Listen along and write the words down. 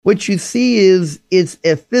what you see is it's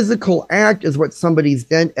a physical act is what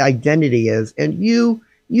somebody's identity is. And you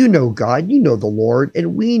know God, you know the Lord,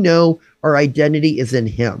 and we know our identity is in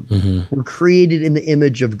him. We're created in the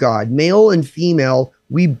image of God. Male and female,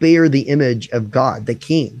 we bear the image of God, the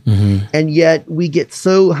King. And yet we get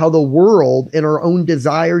so how the world and our own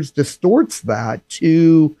desires distorts that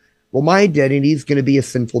to, well, my identity is going to be a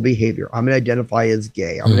sinful behavior. I'm going to identify as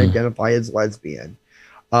gay. I'm going to identify as lesbian.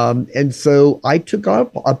 And so I took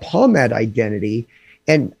up upon that identity.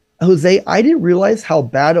 And Jose, I didn't realize how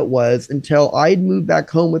bad it was until I'd moved back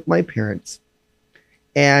home with my parents.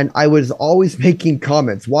 And I was always making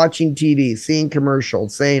comments, watching TV, seeing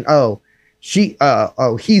commercials, saying,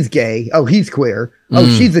 he's gay. Oh, he's queer. Oh,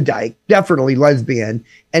 she's a dyke. Definitely lesbian.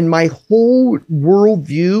 And my whole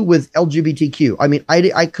worldview was LGBTQ. I mean,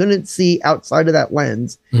 I couldn't see outside of that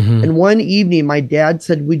lens. And one evening, my dad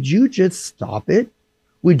said, would you just stop it?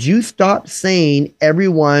 Would you stop saying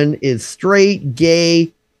everyone is straight,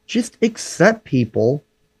 gay? Just accept people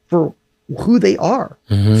for who they are.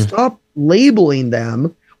 Stop labeling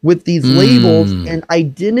them with these labels. And I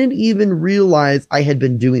didn't even realize I had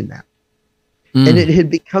been doing that. And it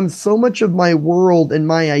had become so much of my world and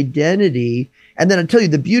my identity. And then I tell you,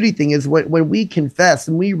 the beauty thing is when we confess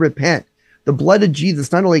and we repent, the blood of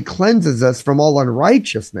Jesus not only cleanses us from all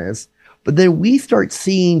unrighteousness, but then we start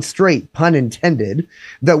seeing straight, pun intended,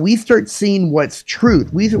 that we start seeing what's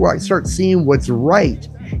truth. We start seeing what's right.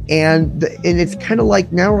 And it's kind of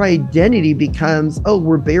like now our identity becomes,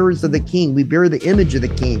 we're bearers of the King. We bear the image of the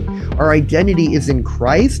King. Our identity is in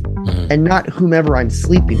Christ and not whomever I'm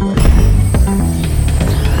sleeping with.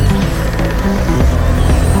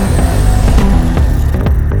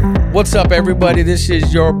 What's up, everybody? This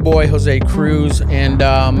is your boy, Jose Cruz. And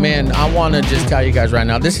man, I want to just tell you guys right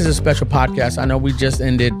now, this is a special podcast. I know we just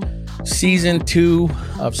ended season 2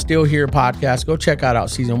 of Still Here podcast. Go check out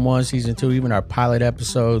season 1, season 2, even our pilot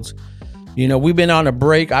episodes. You know, we've been on a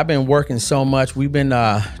break. I've been working so much. We've been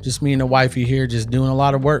just me and the wifey here, just doing a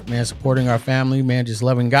lot of work, man, supporting our family, man, just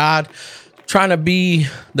loving God, trying to be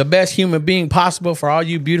the best human being possible for all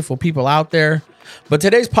you beautiful people out there. But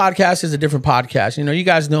today's podcast is a different podcast. You know, you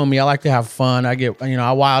guys know me. I like to have fun.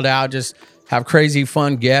 I wild out, just have crazy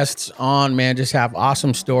fun guests on, man, just have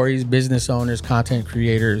awesome stories, business owners, content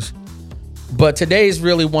creators. But today is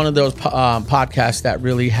really one of those podcasts that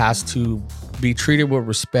really has to be treated with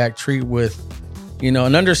respect, treated with, an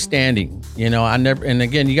understanding. And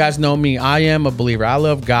again, you guys know me. I am a believer. I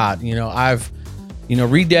love God. I've,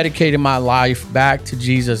 rededicated my life back to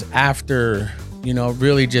Jesus after,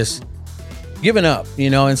 really just giving up,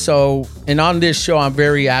 and on this show, I'm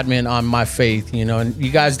very adamant on my faith, and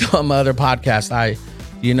you guys know on my other podcast, I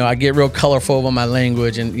get real colorful with my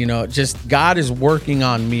language and, just God is working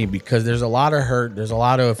on me because there's a lot of hurt. There's a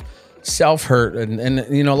lot of self-hurt and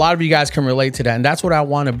a lot of you guys can relate to that. And that's what I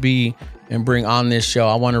want to be and bring on this show.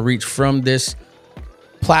 I want to reach from this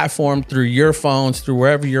platform through your phones, through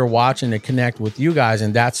wherever you're watching to connect with you guys.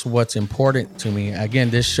 And that's what's important to me.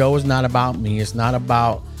 Again, this show is not about me. It's not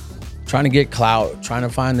about trying to get clout, trying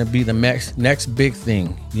to be the next big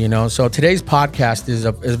thing, So today's podcast is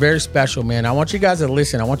very special, man. I want you guys to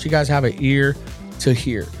listen. I want you guys to have an ear to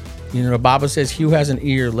hear. The Bible says, "He who has an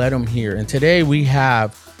ear, let him hear." And today we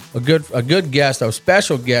have a good guest, a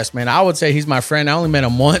special guest, man. I would say he's my friend. I only met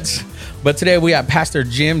him once, but today we have Pastor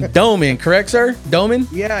Jim Domen. Correct, sir? Domen?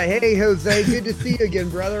 Yeah. Hey, Jose. Good to see you again,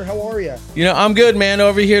 brother. How are you? I'm good, man.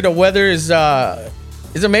 Over here, the weather is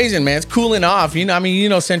it's amazing, man. It's cooling off.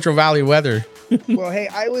 Central Valley weather. Well, hey,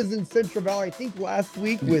 I was in Central Valley, I think last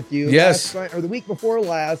week with you. Yes. Or the week before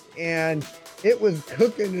last, and it was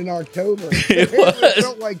cooking in October. It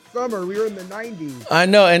felt like summer. We were in the 90s. I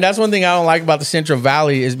know, and that's one thing I don't like about the Central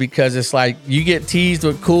Valley is because it's like you get teased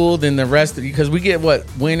with cool, then the rest of because we get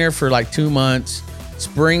winter for like 2 months.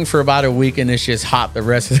 Spring for about a week, and it's just hot the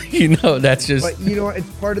rest of that's just. But it's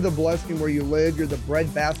part of the blessing where you live. You're the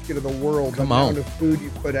breadbasket of the world. The amount of food you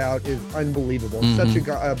put out is unbelievable. Such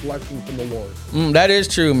a blessing from the Lord. That is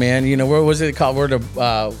true, man. What was it called? We're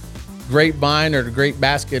the grapevine or the great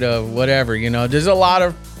basket of whatever. There's a lot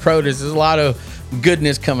of produce. There's a lot of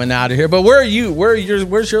goodness coming out of here. But where are you?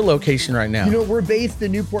 Where's your location right now? We're based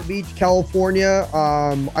in Newport Beach, California.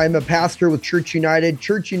 I'm a pastor with Church United.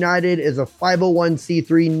 Church United is a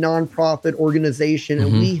 501c3 nonprofit organization,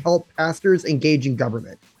 and we help pastors engage in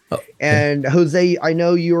government. And Jose, I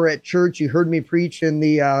know you were at church. You heard me preach in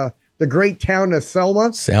the great town of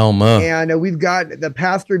Selma. And we've got the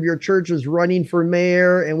pastor of your church is running for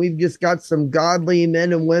mayor, and we've just got some godly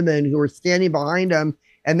men and women who are standing behind him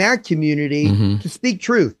and that community to speak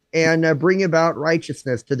truth and bring about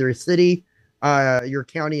righteousness to their city, your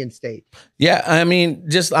county and state? Yeah, I mean,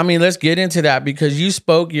 let's get into that because you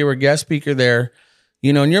spoke, you were a guest speaker there,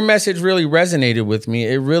 and your message really resonated with me.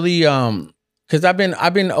 It really, because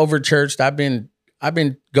I've been over churched. I've been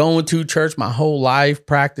going to church my whole life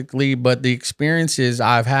practically, but the experiences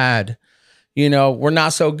I've had, were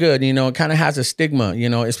not so good. It kind of has a stigma,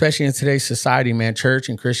 especially in today's society, man. Church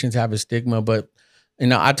and Christians have a stigma, but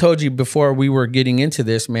I told you before we were getting into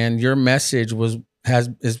this, man, your message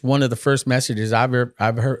is one of the first messages I've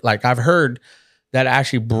heard that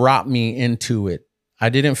actually brought me into it. I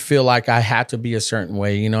didn't feel like I had to be a certain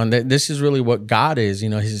way, and this is really what God is,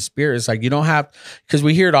 his spirit. It's like, you don't have, because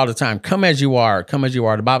we hear it all the time. Come as you are, come as you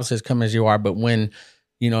are. The Bible says, come as you are. But when,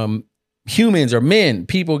 humans or men,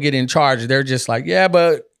 people get in charge, they're just like, yeah,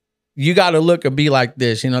 but you got to look or be like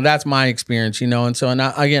this. That's my experience, and so,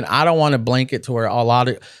 again, I don't want to blanket to where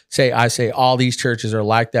I say all these churches are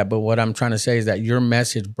like that. But what I'm trying to say is that your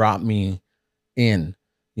message brought me in,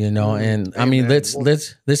 and Amen. I mean,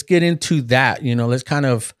 let's get into that, let's kind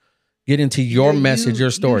of get into your message,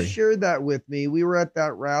 your story. You shared that with me. We were at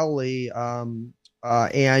that rally,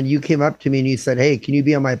 and you came up to me and you said, "Hey, can you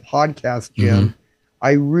be on my podcast, Jim?" Mm-hmm.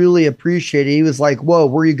 I really appreciate it. He was like, "Whoa,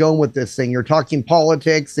 where are you going with this thing? You're talking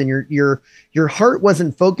politics, and your heart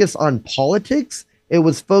wasn't focused on politics. It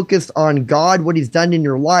was focused on God, what He's done in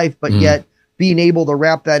your life, but yet being able to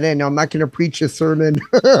wrap that in." Now, I'm not going to preach a sermon.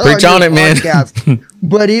 Preach on it, podcast, man.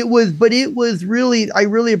 but it was really, I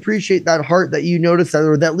really appreciate that heart that you noticed that,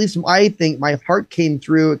 or that at least I think my heart came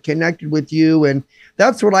through, it connected with you. And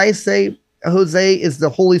that's what I say, Jose, is the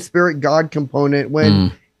Holy Spirit God component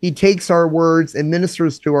when He takes our words and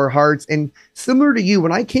ministers to our hearts. And similar to you,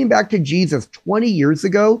 when I came back to Jesus 20 years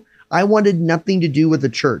ago, I wanted nothing to do with the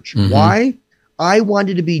church. Why? I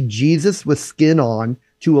wanted to be Jesus with skin on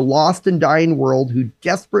to a lost and dying world who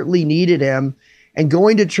desperately needed Him. And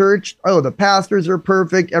going to church, the pastors are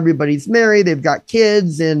perfect, everybody's married, they've got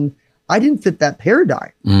kids, and I didn't fit that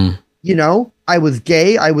paradigm. I was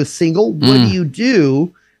gay, I was single. What do you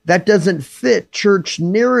do? That doesn't fit church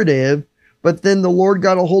narrative. But then the Lord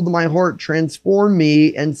got a hold of my heart, transformed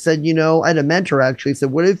me, and said, I had a mentor actually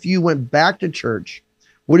said, what if you went back to church?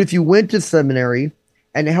 What if you went to seminary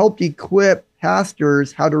and helped equip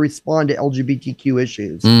pastors how to respond to LGBTQ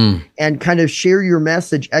issues and kind of share your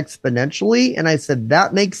message exponentially? And I said,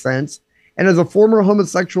 that makes sense. And as a former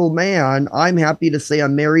homosexual man, I'm happy to say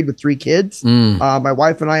I'm married with 3 kids. My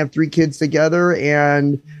wife and I have 3 kids together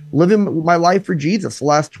and living my life for Jesus the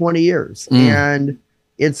last 20 years. And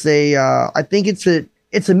it's I think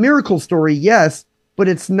it's a miracle story, yes, but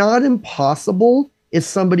it's not impossible if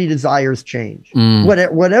somebody desires change,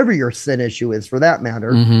 whatever your sin issue is for that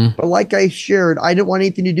matter. But like I shared, I didn't want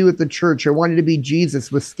anything to do with the church. I wanted to be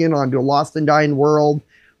Jesus with skin on to a lost and dying world.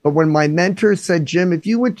 But when my mentor said, Jim, if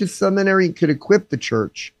you went to seminary and could equip the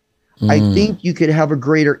church, I think you could have a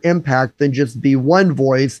greater impact than just be one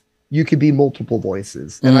voice. You could be multiple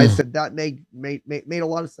voices. And I said, that made a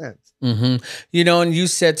lot of sense. And you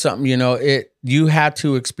said something, you had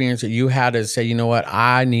to experience it. You had to say, you know what,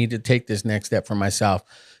 I need to take this next step for myself,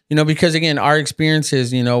 because again, our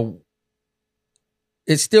experiences,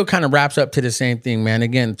 it still kind of wraps up to the same thing, man.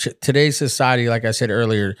 Again, today's society, like I said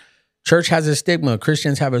earlier, church has a stigma.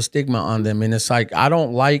 Christians have a stigma on them. And it's like, I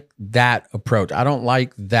don't like that approach. I don't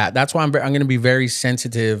like that. That's why I'm going to be very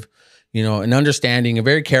sensitive, and understanding and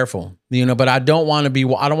very careful, but I don't want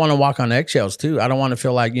to walk on eggshells too. I don't want to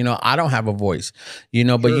feel like, I don't have a voice,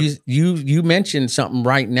 but sure. You mentioned something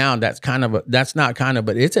right now that's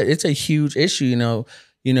but it's a huge issue.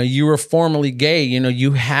 You were formerly gay,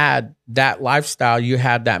 you had that lifestyle, you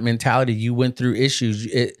had that mentality, you went through issues,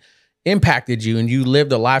 it impacted you and you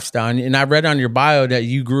lived a lifestyle. And I read on your bio that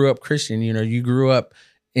you grew up Christian, you grew up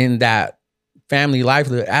in that family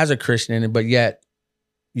life as a Christian, but yet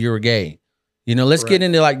you're gay. Let's get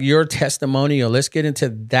into like your testimonial. Let's get into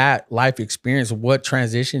that life experience. What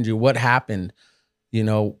transitioned you? What happened,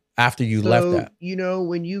 after you left that?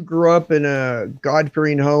 When you grew up in a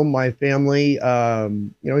God-fearing home, my family,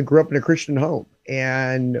 we grew up in a Christian home.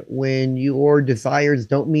 And when your desires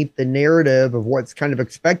don't meet the narrative of what's kind of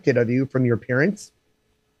expected of you from your parents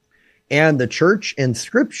and the church and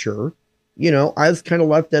scripture, I was kind of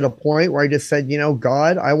left at a point where I just said,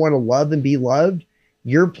 God, I want to love and be loved.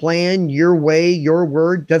 Your plan, your way, your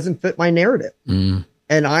word doesn't fit my narrative. And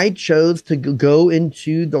I chose to go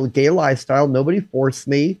into the gay lifestyle. Nobody forced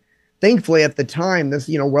me. Thankfully, at the time, this,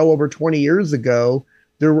 well over 20 years ago,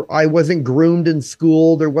 I wasn't groomed in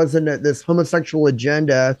school. There wasn't this homosexual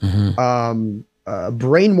agenda.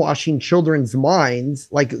 brainwashing children's minds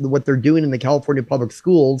like what they're doing in the California public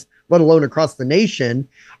schools, let alone across the nation.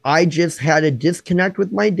 I just had a disconnect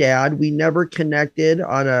with my dad. We never connected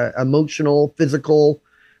on a emotional, physical,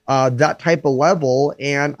 that type of level.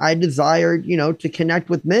 And I desired, to connect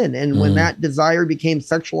with men. And when that desire became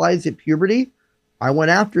sexualized at puberty, I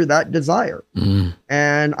went after that desire.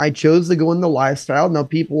 And I chose to go in the lifestyle. Now,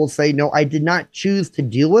 people will say, no, I did not choose to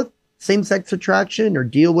deal with same-sex attraction or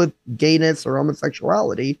deal with gayness or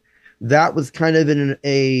homosexuality. That was kind of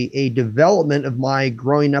a development of my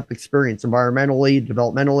growing up experience, environmentally,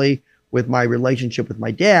 developmentally, with my relationship with my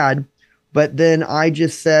dad. But then I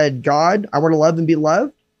just said, God, I want to love and be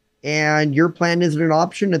loved. And your plan isn't an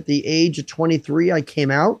option. At the age of 23, I came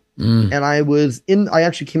out and I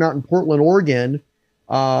actually came out in Portland, Oregon,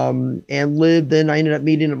 and lived. Then I ended up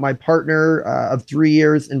meeting my partner of 3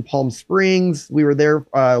 years in Palm Springs. We were there,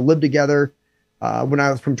 lived together when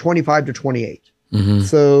I was from 25 to 28.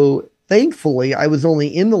 So thankfully, I was only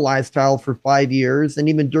in the lifestyle for 5 years. And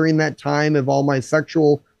even during that time of all my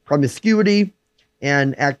sexual promiscuity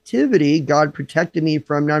and activity, God protected me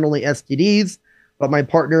from not only STDs, but my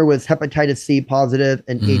partner was hepatitis C positive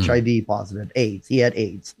and HIV positive, AIDS. He had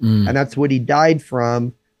AIDS. And that's what he died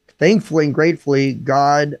from. Thankfully and gratefully,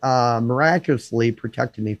 God miraculously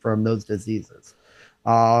protected me from those diseases.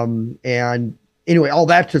 And anyway, all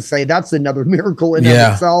that to say, that's another miracle in of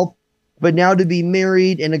itself. But now to be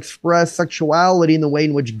married and express sexuality in the way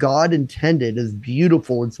in which God intended is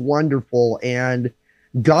beautiful. It's wonderful. And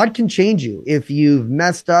God can change you. If you've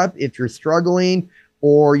messed up, if you're struggling,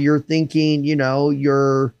 or you're thinking,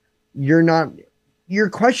 you're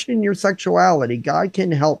questioning your sexuality, God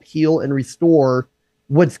can help heal and restore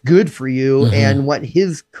what's good for you and what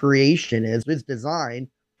his creation is, his design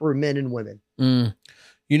for men and women.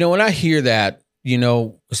 When I hear that,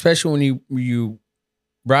 especially when you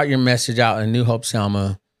brought your message out in New Hope,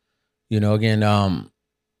 Selma, again,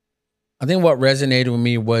 I think what resonated with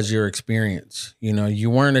me was your experience.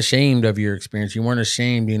 You weren't ashamed of your experience. You weren't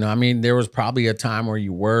ashamed. There was probably a time where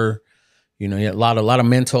you were, you had a lot of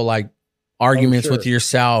mental arguments with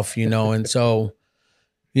yourself, and so,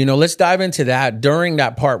 let's dive into that. During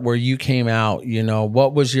that part where you came out,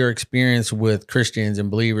 what was your experience with Christians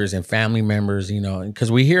and believers and family members,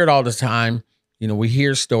 because we hear it all the time, we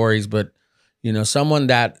hear stories, but someone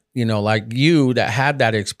that, like you that had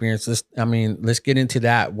that experience, let's get into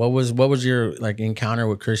that. What was your encounter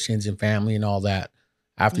with Christians and family and all that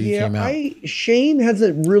after you came out? Shame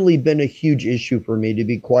hasn't really been a huge issue for me, to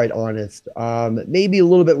be quite honest. Maybe a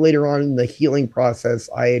little bit later on in the healing process,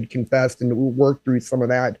 I had confessed and worked through some of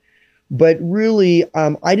that. But really,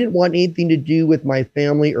 I didn't want anything to do with my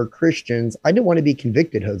family or Christians. I didn't want to be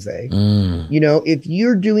convicted, Jose. If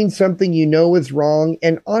you're doing something is wrong,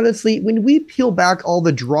 and honestly, when we peel back all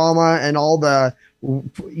the drama and all the,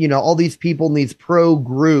 all these people in these pro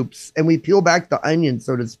groups, and we peel back the onion,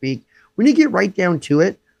 so to speak, when you get right down to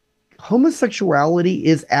it, homosexuality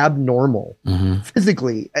is abnormal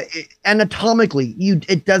physically, anatomically.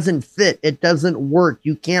 It doesn't fit. It doesn't work.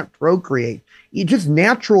 You can't procreate. Just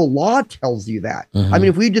natural law tells you that.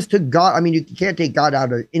 If we just took God, you can't take God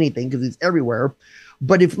out of anything because he's everywhere.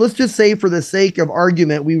 But if, let's just say for the sake of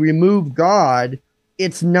argument, we remove God,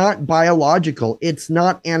 it's not biological. It's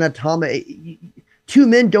not anatomic. Two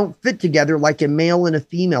men don't fit together like a male and a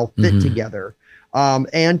female fit together.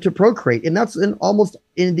 And to procreate. And that's almost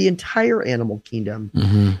in the entire animal kingdom.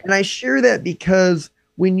 And I share that because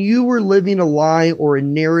when you were living a lie or a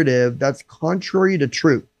narrative that's contrary to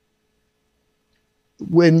truth,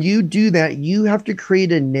 when you do that, you have to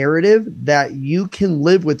create a narrative that you can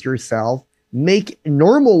live with yourself,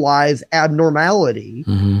 normalize abnormality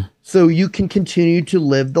so you can continue to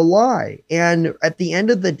live the lie. And at the end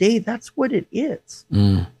of the day, that's what it is.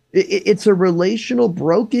 It's a relational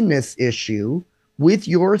brokenness issue with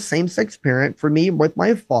your same-sex parent, for me, with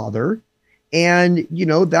my father. And,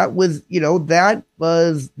 that was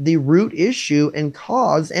the root issue and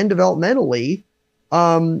cause, and developmentally,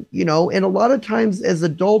 and a lot of times as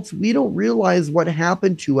adults, we don't realize what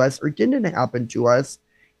happened to us or didn't happen to us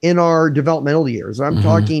in our developmental years. I'm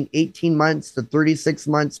talking 18 months to 36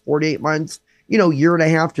 months, 48 months, year and a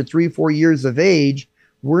half to 3-4 years of age.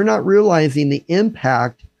 We're not realizing the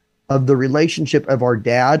impact of the relationship of our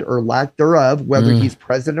dad or lack thereof, whether he's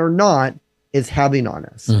present or not, is having on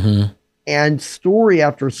us. And story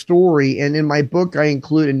after story. And in my book, I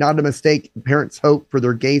include, and not a mistake, Parents' Hope for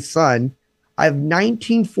Their Gay Son. I have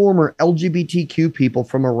 19 former LGBTQ people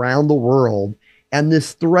from around the world. And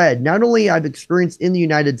this thread, not only I've experienced in the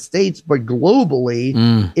United States, but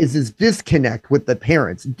globally, is this disconnect with the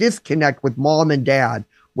parents, disconnect with mom and dad,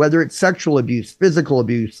 whether it's sexual abuse, physical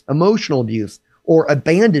abuse, emotional abuse, or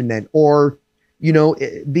abandonment or,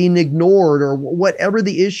 being ignored or whatever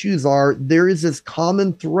the issues are, there is this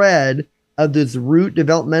common thread of this root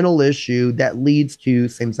developmental issue that leads to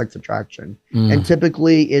same-sex attraction. And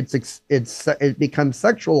typically it becomes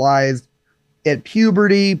sexualized at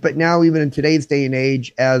puberty, but now even in today's day and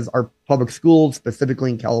age, as our public schools, specifically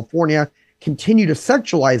in California, continue to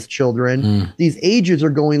sexualize children, these ages are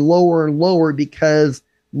going lower and lower because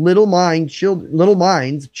little minds,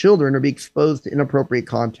 children are being exposed to inappropriate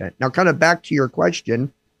content. Now, kind of back to your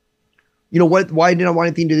question, why didn't I want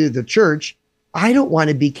anything to do with the church? I don't want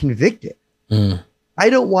to be convicted. I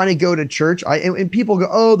don't want to go to church. And people go,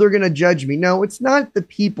 oh, they're going to judge me. No, it's not the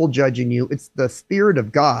people judging you. It's the Spirit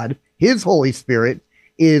of God. His Holy Spirit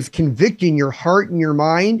is convicting your heart and your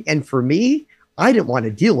mind. And for me, I didn't want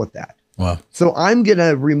to deal with that. Wow. So I'm going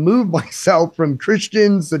to remove myself from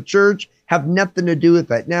Christians, the church, have nothing to do with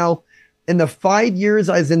that. Now, in the 5 years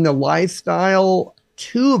I was in the lifestyle,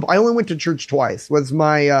 I only went to church twice. Was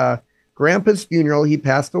my grandpa's funeral. He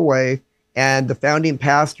passed away. And the founding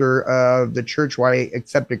pastor of the church where I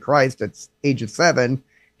accepted Christ at age of 7,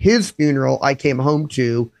 his funeral I came home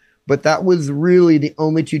to. But that was really the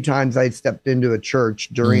only 2 times I stepped into a church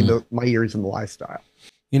during my years in the lifestyle.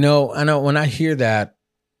 I know when I hear that,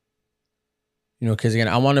 because again,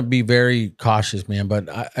 I want to be very cautious, man. But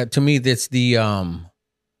to me, that's the, and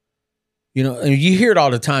you hear it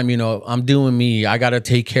all the time, I'm doing me. I got to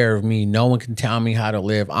take care of me. No one can tell me how to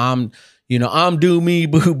live. I'm do me,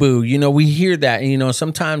 boo boo. We hear that. And,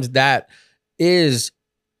 sometimes that is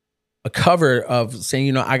a cover of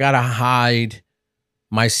saying, I got to hide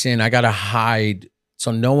my sin. I got to hide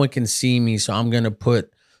so no one can see me. So I'm going to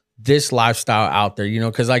put this lifestyle out there,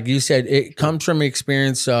 because like you said, it comes from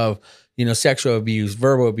experience of, sexual abuse,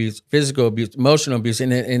 verbal abuse, physical abuse, emotional abuse.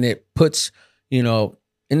 And it puts,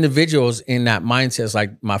 individuals in that mindset. It's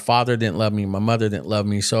like my father didn't love me. My mother didn't love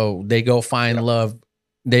me. So they go find love.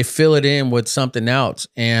 They fill it in with something else.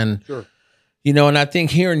 And, and I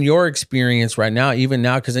think hearing your experience right now, even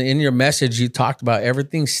now, because in your message, you talked about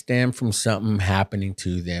everything stemmed from something happening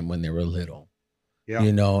to them when they were little,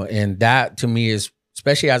 and that to me is,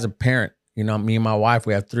 especially as a parent, me and my wife,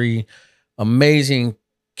 we have 3 amazing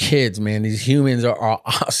kids, man. These humans are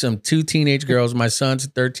awesome. 2 teenage girls. My son's a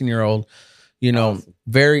 13-year-old, awesome.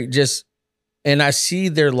 Very just, and I see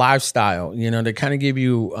their lifestyle, they kind of give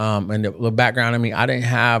you, and the background. I mean, I didn't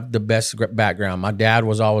have the best background. My dad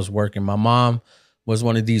was always working. My mom was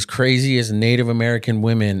one of these craziest Native American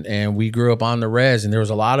women, and we grew up on the res, and there was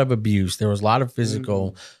a lot of abuse. There was a lot of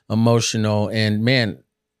physical, emotional, and man,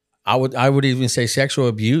 I would even say sexual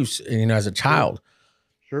abuse, as a child.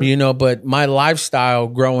 Sure. But my lifestyle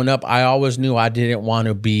growing up, I always knew I didn't want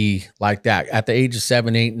to be like that. At the age of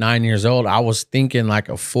 7, 8, 9 years old, I was thinking like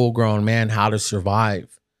a full-grown man how to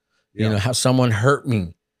survive. How someone hurt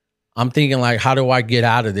me. I'm thinking like, how do I get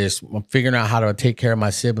out of this? I'm figuring out how to take care of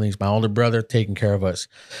my siblings, my older brother taking care of us.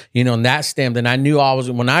 And that stemmed. And I knew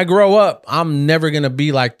when I grow up, I'm never going to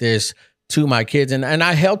be like this to my kids. And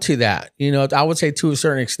I held to that. I would say to a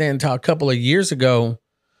certain extent until a couple of years ago,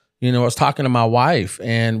 I was talking to my wife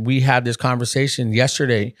and we had this conversation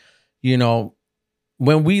yesterday, when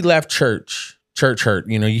we left church hurt,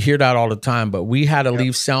 you hear that all the time, but we had to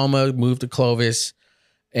leave Selma, move to Clovis,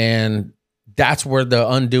 and that's where the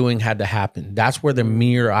undoing had to happen. That's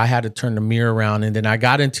where I had to turn the mirror around. And then I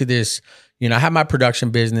got into this, I have my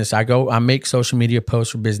production business. I make social media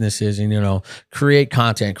posts for businesses and, create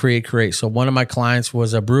content, create. So one of my clients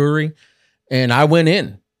was a brewery and I went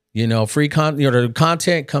in. Free content, the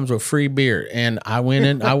content comes with free beer. And I went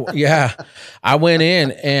in, I went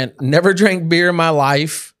in and never drank beer in my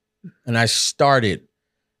life. And I started.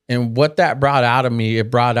 And what that brought out of me,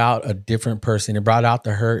 it brought out a different person. It brought out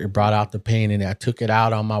the hurt. It brought out the pain. And I took it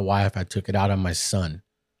out on my wife. I took it out on my son,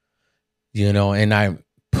 and I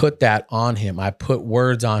put that on him. I put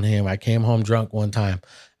words on him. I came home drunk one time.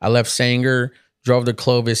 I left Sanger, drove to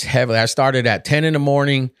Clovis heavily. I started at 10 in the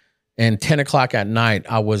morning. And 10 o'clock at night,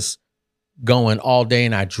 I was going all day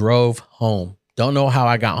and I drove home. Don't know how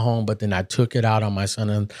I got home, but then I took it out on my son.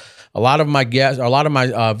 And a lot of my guests, a lot of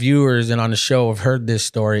my viewers and on the show have heard this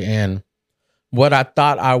story. And what I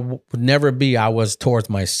thought I would never be, I was towards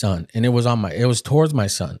my son. And it was towards my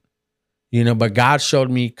son, but God showed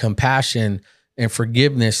me compassion and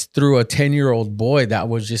forgiveness through a 10-year-old boy that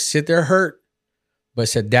was just sit there hurt, but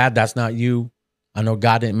said, Dad, that's not you. I know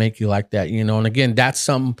God didn't make you like that, and again, that's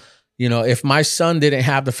some. If my son didn't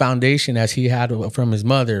have the foundation as he had from his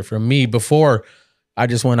mother, from me before I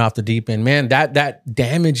just went off the deep end, man, that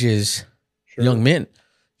damages young men,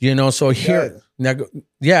 so here, now,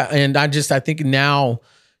 and I think now,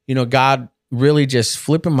 God really just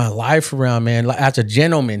flipping my life around, man. Like, as a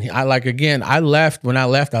gentleman, I left. When I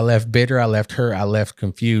left bitter. I left hurt. I left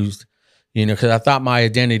confused, because I thought my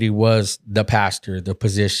identity was the pastor, the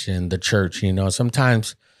position, the church.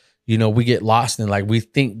 Sometimes, we get lost in, like, we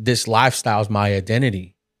think this lifestyle is my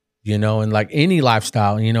identity, and like any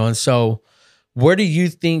lifestyle, and so where do you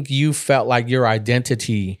think you felt like your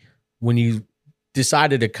identity when you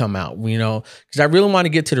decided to come out, because I really want to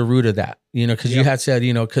get to the root of that, because you had said,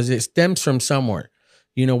 because it stems from somewhere,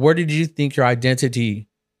 where did you think your identity,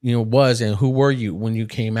 was, and who were you when you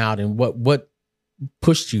came out, and what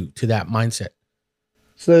pushed you to that mindset?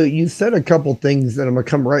 So you said a couple things that I'm going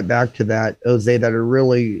to come right back to that, Jose, that are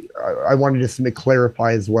really, I wanted to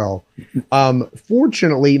clarify as well.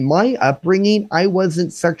 Fortunately, my upbringing, I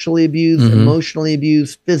wasn't sexually abused, emotionally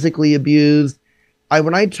abused, physically abused.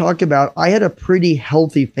 When I talk about, I had a pretty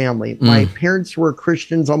healthy family. My parents were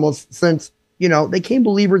Christians almost since, they became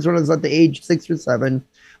believers when I was at the age 6 or 7.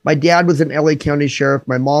 My dad was an LA County sheriff.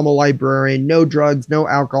 My mom, a librarian. No drugs, no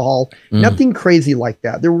alcohol, nothing crazy like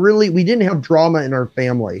that. We didn't have drama in our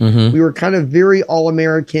family. We were kind of very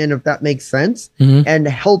all-American, if that makes sense, and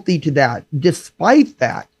healthy to that. Despite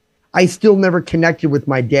that, I still never connected with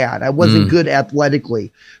my dad. I wasn't good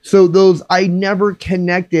athletically. So I never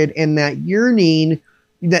connected, and that yearning,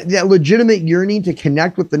 that legitimate yearning to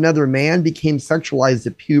connect with another man became sexualized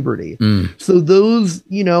at puberty. So those,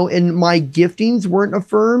 and my giftings weren't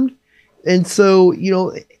affirmed. And so,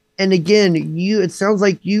 and again, it sounds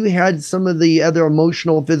like you had some of the other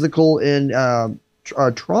emotional, physical, and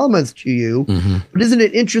traumas to you. But isn't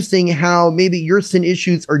it interesting how maybe your sin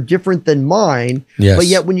issues are different than mine? Yes. But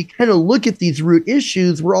yet when you kind of look at these root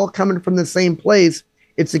issues, we're all coming from the same place.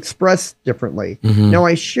 It's expressed differently. Now,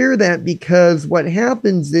 I share that because what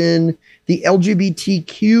happens in the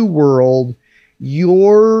LGBTQ world,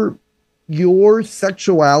 your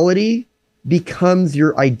sexuality becomes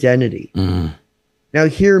your identity. Now,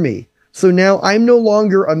 hear me. So now I'm no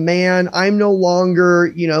longer a man. I'm no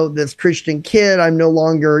longer, this Christian kid. I'm no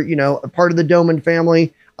longer, a part of the Domen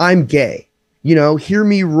family. I'm gay. Hear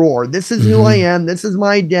me roar. This is who I am. This is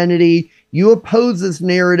my identity. You oppose this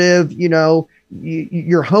narrative.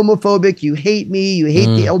 You're homophobic. You hate me. You hate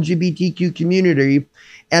the LGBTQ community.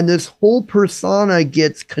 And this whole persona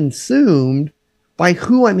gets consumed by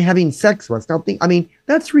who I'm having sex with. Now,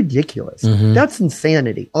 that's ridiculous. That's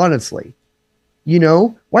insanity, honestly.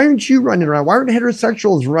 Why aren't you running around? Why aren't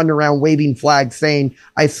heterosexuals running around waving flags saying,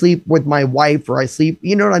 I sleep with my wife, or I sleep,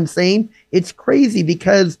 you know what I'm saying? It's crazy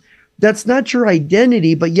because that's not your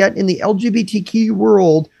identity, but yet in the LGBTQ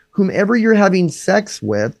world, whomever you're having sex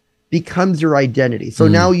with becomes your identity. So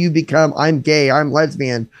now you become, I'm gay, I'm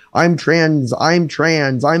lesbian, I'm trans, I'm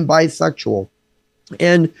bisexual.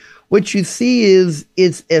 And what you see is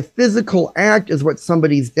a physical act is what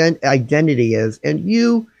somebody's identity is. And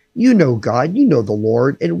you know God, you know the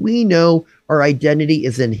Lord, and we know our identity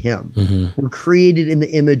is in him. We're created in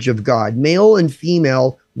the image of God. Male and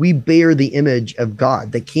female, we bear the image of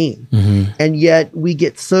God, the King. And yet we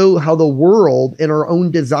get how the world and our own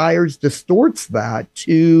desires distorts that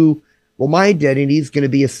to, well, my identity is going to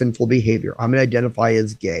be a sinful behavior. I'm going to identify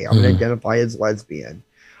as gay. I'm going to identify as lesbian.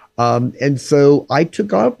 And so I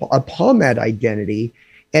took up upon that identity.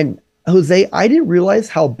 And Jose, I didn't realize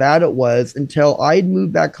how bad it was until I'd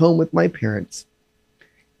moved back home with my parents.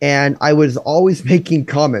 And I was always making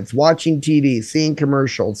comments, watching TV, seeing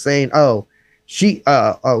commercials, saying,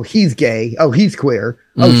 he's gay. Oh, he's queer.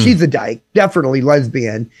 Oh, she's a dyke. Definitely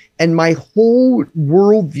lesbian. And my whole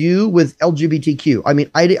worldview was LGBTQ.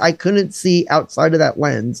 I couldn't see outside of that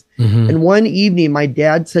lens. And one evening, my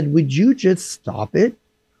dad said, would you just stop it?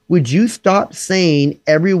 Would you stop saying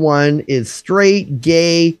everyone is straight,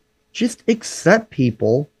 gay? Just accept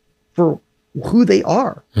people for who they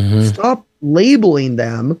are. Stop labeling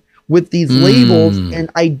them with these labels. And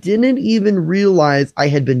I didn't even realize I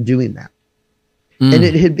had been doing that. And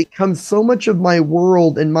it had become so much of my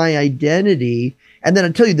world and my identity. And then I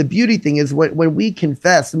tell you, the beauty thing is when we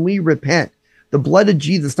confess and we repent, the blood of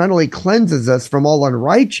Jesus not only cleanses us from all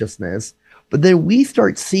unrighteousness, but then we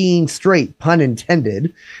start seeing straight, pun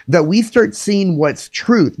intended, that we start seeing what's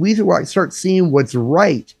truth. We start seeing what's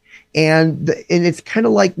right. And it's kind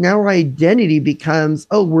of like now our identity becomes,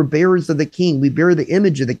 we're bearers of the King. We bear the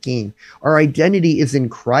image of the King. Our identity is in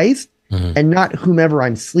Christ and not whomever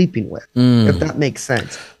I'm sleeping with, if that makes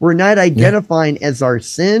sense. We're not identifying as our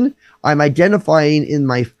sin. I'm identifying in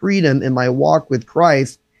my freedom, in my walk with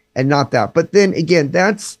Christ, and not that. But then again,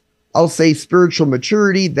 that's, I'll say, spiritual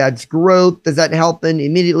maturity. That's growth. Does that happen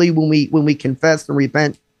immediately when we confess and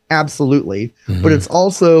repent? Absolutely. Mm-hmm. But it's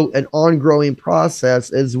also an ongoing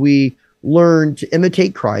process as we learn to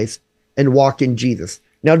imitate Christ, and walk in Jesus.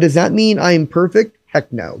 Now, does that mean I'm perfect?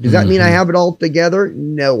 Heck no. Does that mean I have it all together?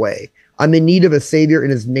 No way. I'm in need of a savior,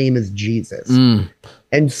 and his name is Jesus.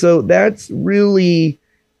 And so that's really,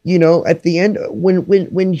 at the end,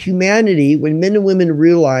 when humanity, when men and women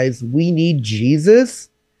realize we need Jesus,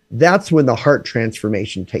 that's when the heart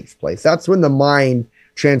transformation takes place. That's when the mind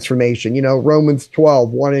transformation, Romans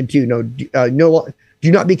 12, 1 and 2,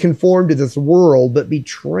 do not be conformed to this world, but be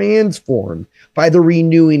transformed by the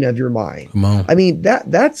renewing of your mind. I mean,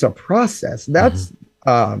 that's a process. That's,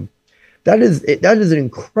 that is an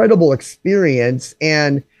incredible experience.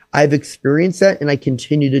 And I've experienced that, and I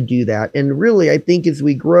continue to do that. And really, I think as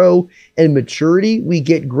we grow in maturity, we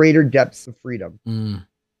get greater depths of freedom.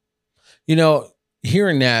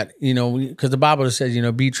 Hearing that, because the Bible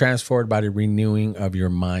says, be transformed by the renewing of your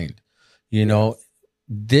mind.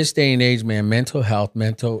 This day and age, man, mental health,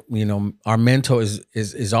 our mental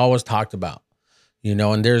is always talked about.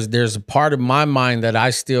 And there's a part of my mind that I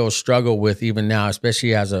still struggle with even now,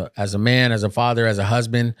 especially as a man, as a father, as a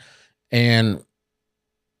husband. And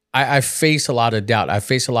I face a lot of doubt. I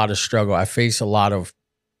face a lot of struggle. I face a lot of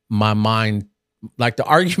my mind, like the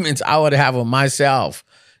arguments I would have with myself,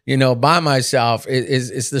 by myself.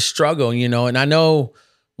 It's the struggle, and I know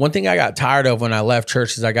one thing I got tired of when I left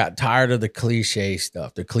church is I got tired of the cliche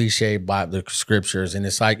stuff, the cliche Bible, the scriptures. And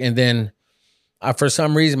it's like, and then for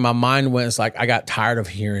some reason, my mind went, it's like, I got tired of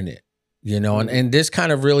hearing it, and this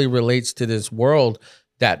kind of really relates to this world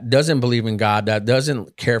that doesn't believe in God, that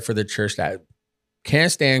doesn't care for the church, that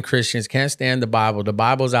can't stand Christians, can't stand the Bible. The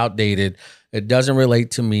Bible's outdated. It doesn't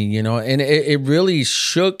relate to me, and it really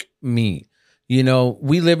shook me.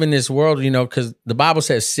 We live in this world, because the Bible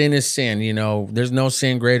says sin is sin, there's no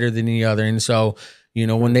sin greater than the other. And so,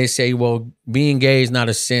 when they say, well, being gay is not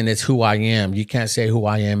a sin, it's who I am. You can't say who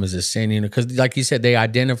I am is a sin, because like you said, they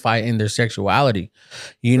identify in their sexuality.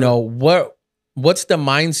 What's the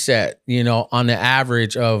mindset, on the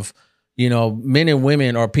average of, men and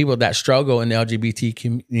women or people that struggle in the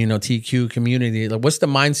LGBT, TQ community? Like, what's the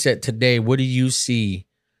mindset today? What do you see,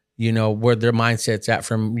 where their mindset's at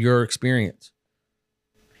from your experience?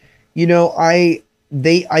 I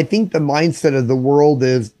think the mindset of the world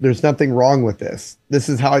is there's nothing wrong with this. This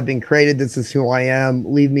is how I've been created. This is who I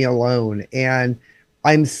am. Leave me alone. And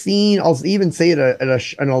I'm seeing, I'll even say at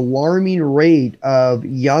an alarming rate of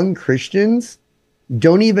young Christians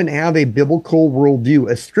don't even have a biblical worldview,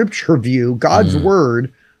 a scripture view, God's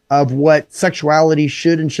word of what sexuality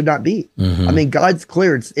should and should not be. I mean, God's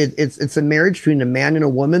clear. It's a marriage between a man and a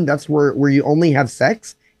woman. That's where you only have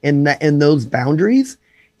sex in those boundaries.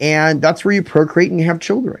 And that's where you procreate and have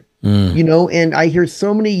children, and I hear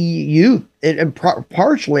so many youth, and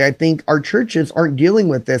partially, I think our churches aren't dealing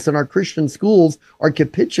with this, and our Christian schools are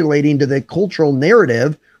capitulating to the cultural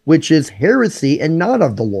narrative, which is heresy and not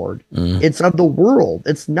of the Lord. It's of the world.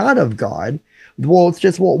 It's not of God. Well, it's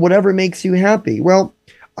just, whatever makes you happy. Well,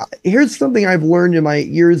 here's something I've learned in my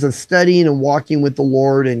years of studying and walking with the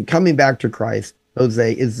Lord and coming back to Christ,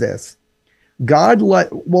 Jose, is this.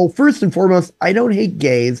 First and foremost, I don't hate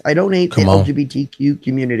gays. I don't hate the LGBTQ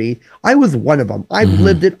community. I was one of them. I've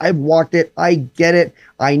lived it. I've walked it. I get it.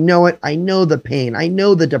 I know it. I know the pain. I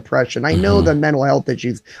know the depression. I know the mental health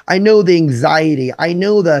issues. I know the anxiety. I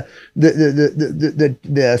know the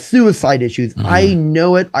suicide issues. I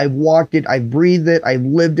know it. I've walked it. I've breathed it. I've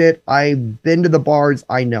lived it. I've been to the bars.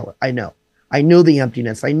 I know it. I know the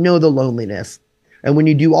emptiness. I know the loneliness. And when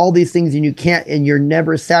you do all these things and you can't, and you're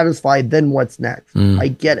never satisfied, then what's next? I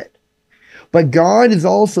get it. But God has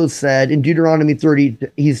also said in Deuteronomy 30,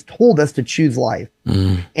 he's told us to choose life.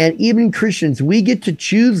 And even Christians, we get to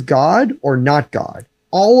choose God or not God.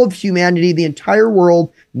 All of humanity, the entire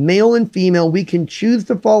world, male and female, we can choose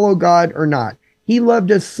to follow God or not. He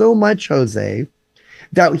loved us so much, Jose,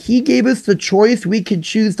 that he gave us the choice. We could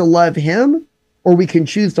choose to love him, or we can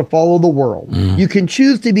choose to follow the world. You can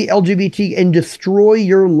choose to be LGBT and destroy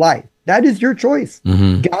your life. That is your choice.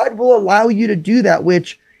 God will allow you to do that,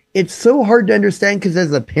 which it's so hard to understand, because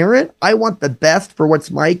as a parent, I want the best for what's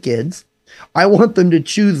my kids. I want them to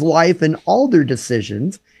choose life in all their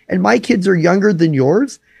decisions. And my kids are younger than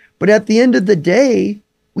yours. But at the end of the day,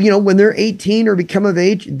 when they're 18 or become of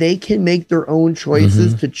age, they can make their own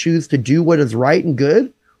choices to choose to do what is right and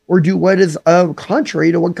good, or do what is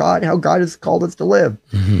contrary to how God has called us to live.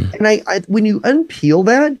 And I when you unpeel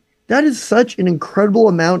that, that is such an incredible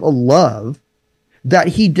amount of love, that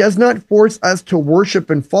he does not force us to worship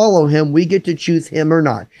and follow him. We get to choose him or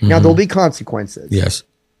not. Now, there'll be consequences. Yes.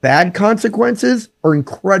 Bad consequences or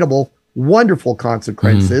incredible, wonderful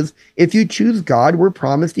consequences. If you choose God, we're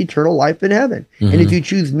promised eternal life in heaven. And if you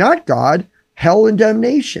choose not God, hell and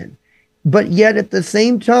damnation. But yet at the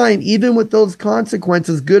same time, even with those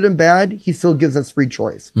consequences, good and bad, he still gives us free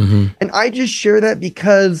choice. And I just share that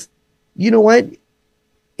because, you know what?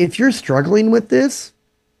 If you're struggling with this,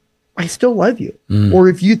 I still love you. Or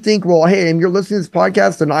if you think, well, hey, and you're listening to this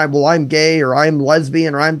podcast and I'm gay or I'm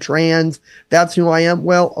lesbian or I'm trans, that's who I am.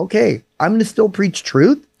 Well, okay, I'm going to still preach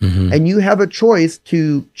truth. And you have a choice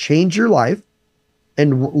to change your life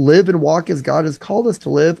and live and walk as God has called us to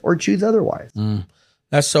live, or choose otherwise.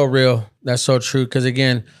 That's so real. That's so true. Because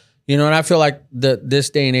again, you know, and I feel like this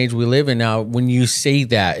day and age we live in now, when you say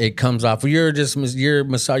that, it comes off. You're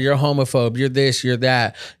homophobe. You're this. You're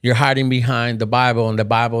that. You're hiding behind the Bible, and the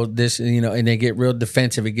Bible this. You know, and they get real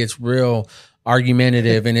defensive. It gets real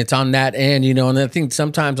argumentative, and it's on that end. You know, and I think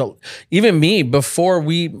sometimes even me, before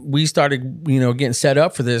we started, you know, getting set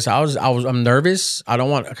up for this, I'm nervous. I don't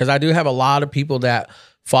want, because I do have a lot of people that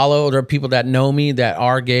follow, there are people that know me that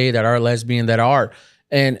are gay, that are lesbian, that are.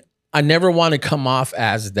 And I never want to come off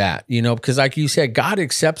as that, you know, because like you said, God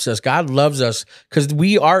accepts us. God loves us because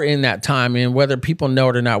we are in that time. And whether people know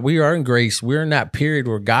it or not, we are in grace. We're in that period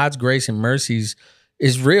where God's grace and mercies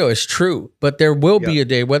is real. It's true. But there will be a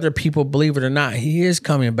day, whether people believe it or not, he is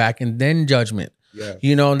coming back, and then judgment.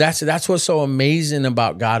 You know, and that's what's so amazing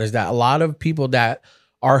about God, is that a lot of people that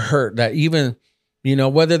are hurt, that even, you know,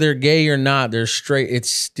 whether they're gay or not, they're straight,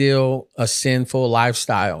 it's still a sinful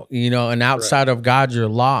lifestyle, you know, and outside of God, you're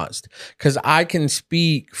lost. Because I can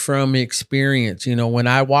speak from experience. You know, when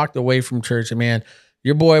I walked away from church, and man,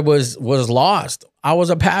 your boy was lost. I was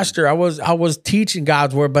a pastor. I was teaching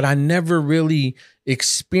God's word, but I never really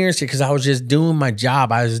experienced it because I was just doing my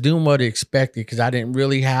job. I was doing what I expected because I didn't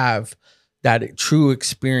really have that true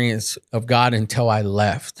experience of God until I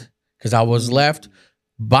left. Because I was left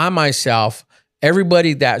by myself.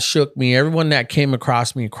 Everybody that shook me, everyone that came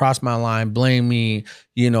across me, crossed my line, blamed me,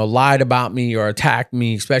 you know, lied about me or attacked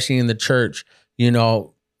me, especially in the church, you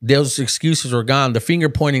know, those excuses were gone. The finger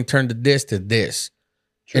pointing turned to this.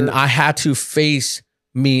 And I had to face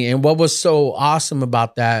me. And what was so awesome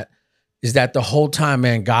about that is that the whole time,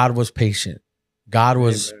 man, God was patient. God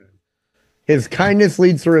was... His kindness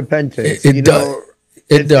leads to repentance. It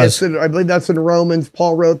does. I believe that's in Romans.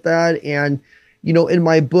 Paul wrote that. And, you know, in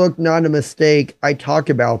my book, Not a Mistake, I talk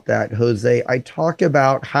about that, Jose. I talk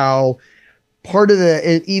about how part of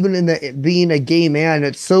even in the being a gay man,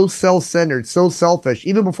 it's so self-centered, so selfish.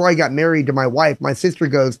 Even before I got married to my wife, my sister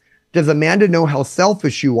goes, does Amanda know how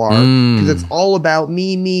selfish you are? Because it's all about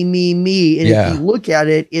me. And if you look at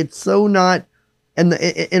it, it's so not. And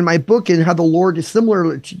in my book, and how the Lord is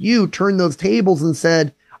similar to you, turned those tables and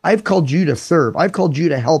said, I've called you to serve. I've called you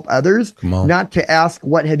to help others, not to ask,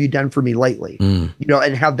 what have you done for me lately? You know,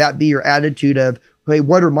 and have that be your attitude of, hey,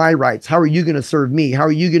 what are my rights? How are you going to serve me? How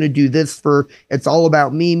are you going to do this for, it's all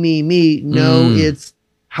about me. No, it's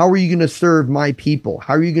how are you going to serve my people?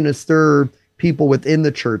 How are you going to serve people within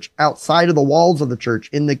the church, outside of the walls of the church,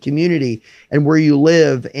 in the community and where you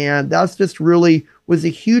live? And that's just really was a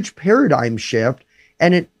huge paradigm shift.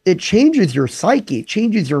 And it changes your psyche, it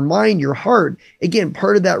changes your mind, your heart. Again,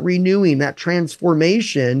 part of that renewing, that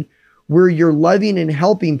transformation, where you're loving and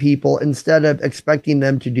helping people instead of expecting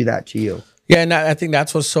them to do that to you. Yeah, and I think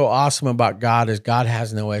that's what's so awesome about God, is God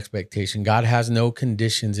has no expectation. God has no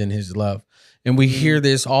conditions in his love. And we hear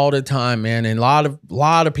this all the time, man. And a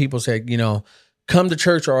lot of people say, you know, come to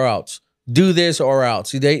church or else. Do this or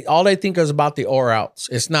else. All they think is about the or else.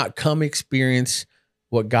 It's not come experience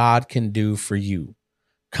what God can do for you.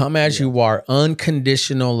 Come as you are,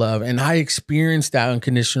 unconditional love. And I experienced that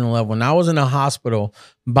unconditional love when I was in a hospital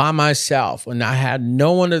by myself, and I had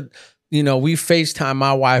no one to, you know, we FaceTime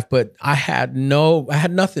my wife, but I had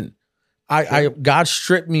nothing. God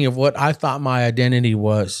stripped me of what I thought my identity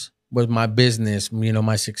was my business, you know,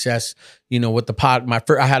 my success, you know, with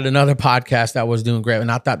I had another podcast that was doing great, and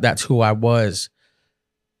I thought that's who I was.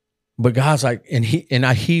 But God's like,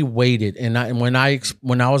 he waited. And when I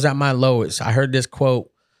was at my lowest, I heard this quote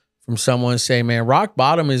from someone say, man, rock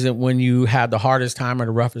bottom isn't when you had the hardest time or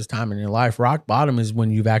the roughest time in your life. Rock bottom is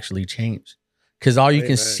when you've actually changed. Because all you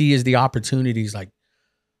can see is the opportunities. Like,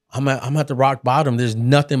 I'm at the rock bottom. There's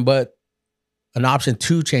nothing but an option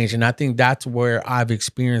to change. And I think that's where I've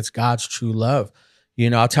experienced God's true love.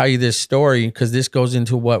 You know, I'll tell you this story because this goes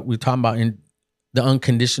into what we're talking about in the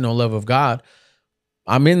unconditional love of God.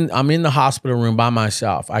 I'm in the hospital room by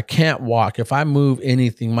myself. I can't walk. If I move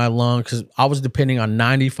anything, my lungs, because I was depending on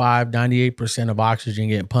 98% of oxygen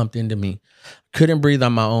getting pumped into me. Couldn't breathe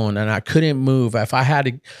on my own, and I couldn't move. I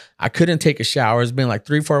couldn't take a shower. It's been like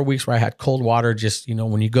 3-4 weeks where I had cold water, just, you know,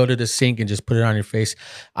 when you go to the sink and just put it on your face.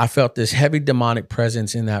 I felt this heavy demonic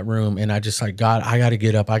presence in that room, and I just like, God, I got to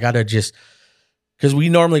get up. I got to just, Because we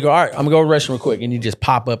normally go, all right, I'm gonna go to the restroom real quick, and you just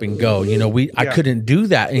pop up and go. I couldn't do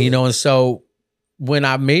that. And so when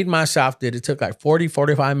I made myself it took like 40,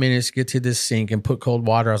 45 minutes to get to this sink and put cold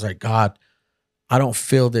water. I was like, God, I don't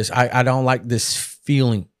feel this. I don't like this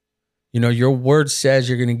feeling. Your word says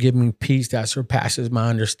you're gonna give me peace that surpasses my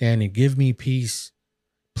understanding. Give me peace.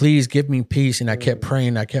 Please give me peace. And I kept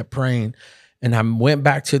praying. And I went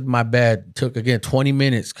back to my bed. Took again 20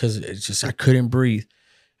 minutes because it's just I couldn't breathe.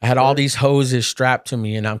 I had all these hoses strapped to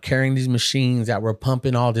me, and I'm carrying these machines that were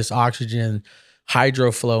pumping all this oxygen,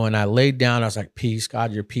 hydro flow. And I laid down. I was like, peace,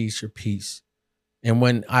 God, your peace, your peace. And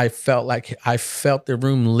when I felt the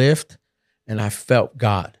room lift, and I felt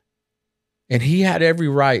God. And he had every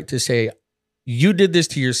right to say, you did this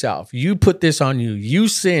to yourself. You put this on you. You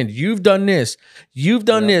sinned. You've done this. You've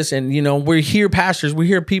done this. And, we're here pastors. We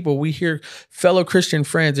hear people. We hear fellow Christian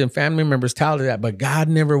friends and family members tell us that. But God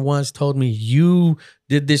never once told me you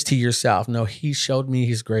did this to yourself. No, he showed me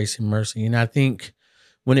his grace and mercy. And I think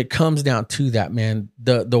when it comes down to that, man,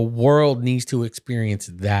 the world needs to experience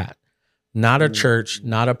that. Not a church,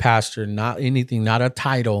 not a pastor, not anything, not a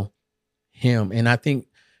title, him. And I think,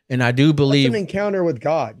 and I do believe that's an encounter with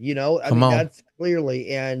God, that's clearly,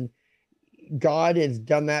 and God has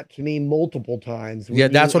done that to me multiple times. Yeah,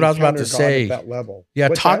 that's what I was about to say. At that level. Yeah,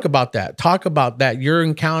 talk about that. Talk about that. Your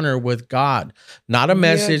encounter with God, not a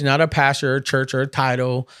message, not a pastor, or a church, or a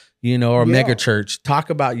title, or a mega church. Talk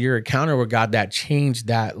about your encounter with God that changed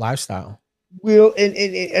that lifestyle. Well,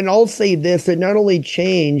 and I'll say this: it not only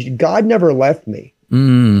changed, God never left me.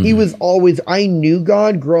 He was always, I knew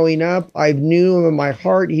God growing up. I knew him in my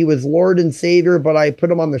heart. He was Lord and Savior, but I put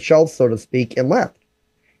him on the shelf, so to speak, and left.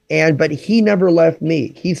 But he never left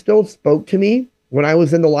me. He still spoke to me when I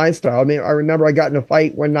was in the lifestyle. I mean, I remember I got in a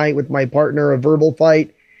fight one night with my partner, a verbal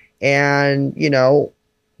fight. And,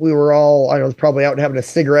 we were all, I was probably out having a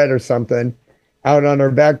cigarette or something out on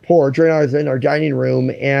our back porch. Right now I was in our dining room.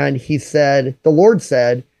 And the Lord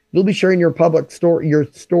said, you'll be sharing your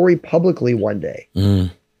story publicly one day.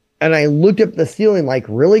 And I looked up at the ceiling like,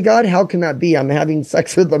 really, God? How can that be? I'm having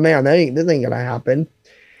sex with a man. This ain't going to happen.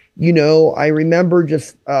 I remember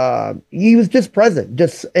he was just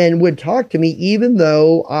present, and would talk to me even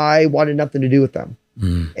though I wanted nothing to do with them.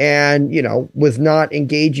 And, was not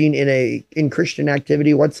engaging in Christian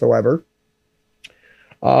activity whatsoever.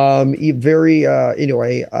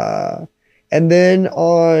 And then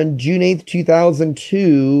on June 8th,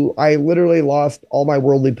 2002, I literally lost all my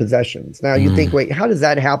worldly possessions. Now you think, wait, how does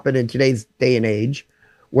that happen in today's day and age?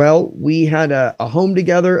 Well, we had a home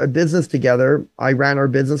together, a business together. I ran our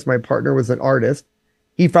business. My partner was an artist.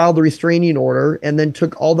 He filed a restraining order and then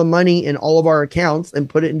took all the money in all of our accounts and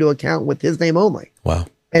put it into account with his name only. Wow.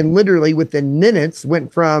 And literally within minutes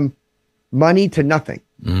went from money to nothing,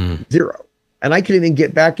 zero. And I couldn't even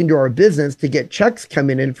get back into our business to get checks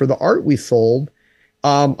coming in for the art we sold.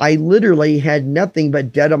 I literally had nothing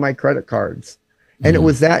but debt on my credit cards. And it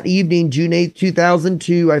was that evening, June 8th,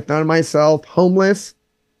 2002, I found myself homeless.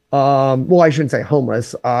 Well, I shouldn't say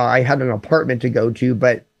homeless. I had an apartment to go to,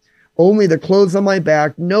 but only the clothes on my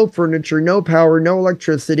back, no furniture, no power, no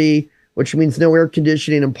electricity, which means no air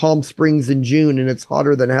conditioning in Palm Springs in June, and it's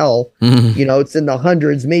hotter than hell. It's in the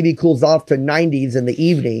hundreds, maybe cools off to 90s in the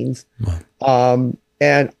evenings. And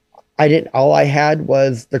all I had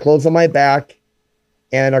was the clothes on my back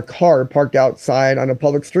and a car parked outside on a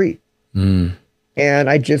public street. And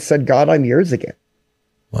I just said, God, I'm yours again.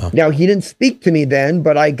 Wow. Now, he didn't speak to me then,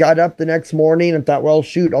 but I got up the next morning and thought, well,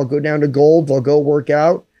 shoot, I'll go down to Gold's. I'll go work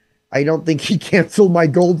out. I don't think he canceled my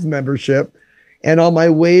Gold's membership. And on my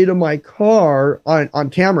way to my car on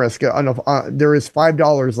Tamarisk, there is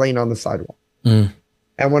 $5 laying on the sidewalk.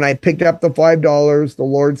 And when I picked up the $5, the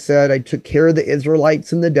Lord said, I took care of the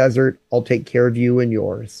Israelites in the desert. I'll take care of you and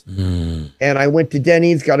yours. And I went to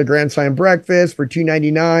Denny's, got a Grand Slam breakfast for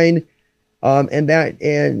 $2.99.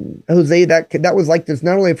 And Jose, that was like this,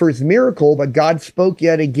 not only first miracle, but God spoke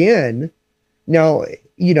yet again. Now,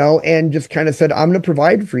 and just kind of said, I'm going to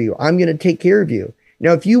provide for you. I'm going to take care of you.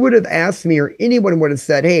 Now, if you would have asked me, or anyone would have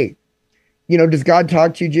said, hey, does God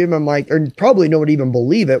talk to you, Jim? I'm like, or probably no one would even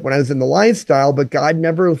believe it when I was in the lifestyle, but God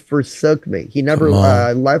never forsook me. He never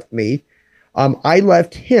left me. I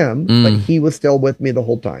left him, but he was still with me the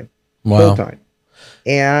whole time. Wow. Whole time.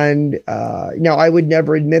 And now I would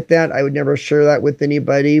never admit that. I would never share that with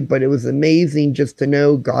anybody, but it was amazing just to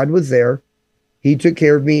know God was there. He took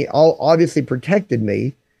care of me, obviously protected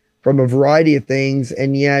me from a variety of things,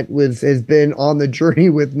 and yet has been on the journey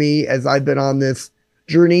with me as I've been on this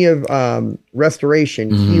journey of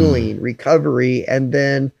restoration, healing, recovery, and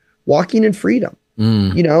then walking in freedom.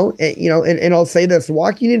 And I'll say this: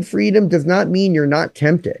 walking in freedom does not mean you're not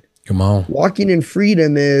tempted. Come on. Walking in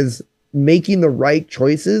freedom is making the right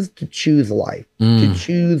choices to choose life, to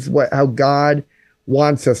choose how God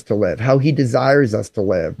wants us to live, how he desires us to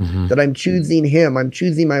live, that I'm choosing him, I'm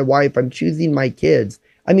choosing my wife, I'm choosing my kids.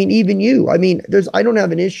 I mean, even you, I mean, I don't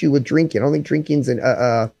have an issue with drinking. I don't think drinking's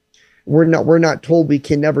we're not told we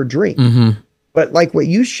can never drink, but like what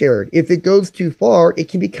you shared, if it goes too far, it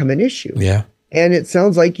can become an issue. Yeah. And it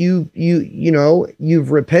sounds like you've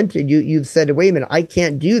repented. You've said, wait a minute, I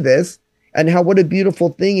can't do this. And what a beautiful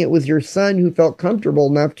thing. It was your son who felt comfortable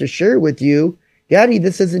enough to share with you, Daddy,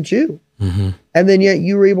 this isn't you. And then yet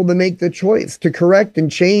you were able to make the choice to correct and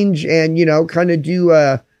change and, kind of do,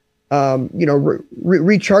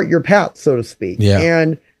 rechart your path, so to speak. Yeah.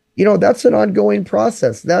 And, that's an ongoing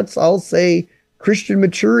process. That's, I'll say, Christian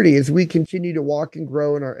maturity as we continue to walk and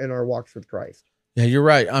grow in our walks with Christ. Yeah, you're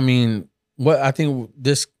right. I mean, what I think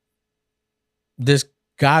this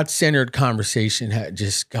God-centered conversation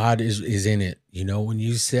God is in it. When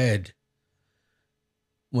you said,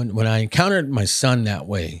 when I encountered my son that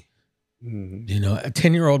way, a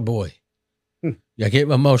 10-year-old boy, I get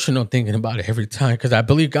emotional thinking about it every time because I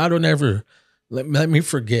believe God will never let me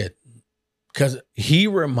forget because he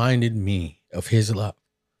reminded me of his love,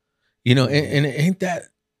 and ain't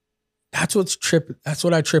that's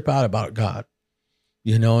what I trip out about God,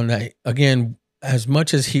 and again, as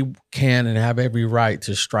much as he can and have every right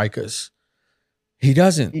to strike us, he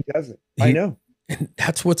doesn't. He doesn't. I know. And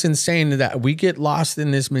that's what's insane, that we get lost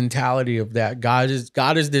in this mentality of that God is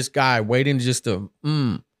this guy waiting just to,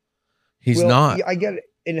 he's not. Yeah, I get it.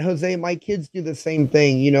 And Jose, my kids do the same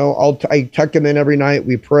thing. I tuck them in every night.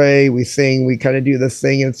 We pray, we sing, we kind of do this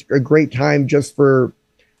thing. It's a great time just for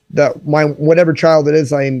whatever child it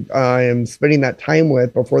is I am spending that time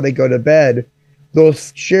with before they go to bed. They'll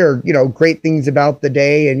share, great things about the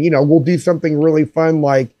day. And, we'll do something really fun,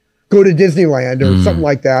 like go to Disneyland or something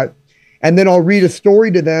like that. And then I'll read a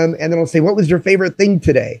story to them. And then I'll say, what was your favorite thing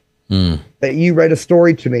today? That you read a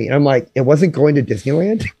story to me. And I'm like, it wasn't going to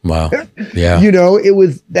Disneyland. Wow. Yeah. It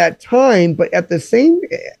was that time. But at the same,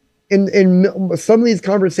 in some of these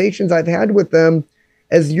conversations I've had with them,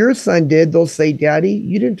 as your son did, they'll say, Daddy,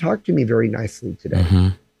 you didn't talk to me very nicely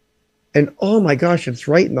today. And oh my gosh, it's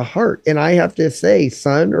right in the heart. And I have to say,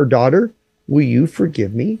 son or daughter, will you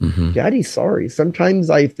forgive me? Daddy, sorry. Sometimes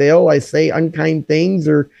I fail. I say unkind things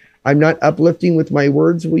or I'm not uplifting with my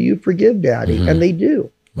words. Will you forgive Daddy? And they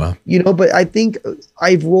do. Wow. But I think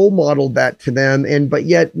I've role modeled that to them. But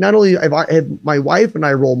yet not only have my wife and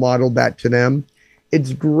I role modeled that to them,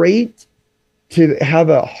 it's great to have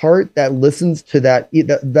a heart that listens to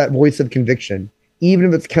that voice of conviction, even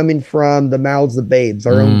if it's coming from the mouths of babes,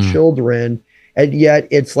 our own children. And yet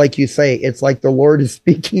it's like you say, it's like the Lord is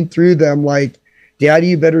speaking through them, like, Daddy,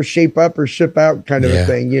 you better shape up or ship out kind of a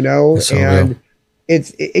thing, So and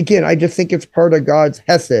it's, again, I just think it's part of God's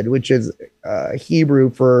hesed, which is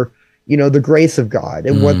Hebrew for, the grace of God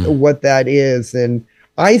and what that is. And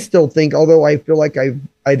I still think, although I feel like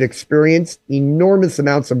I've experienced enormous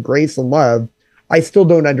amounts of grace and love, I still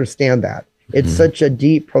don't understand that. It's such a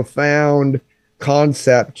deep, profound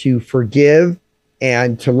concept to forgive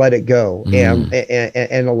and to let it go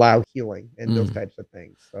and allow healing and those types of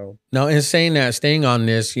things. So now, in saying that, staying on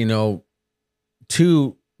this, to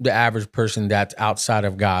the average person that's outside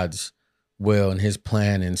of God's will and his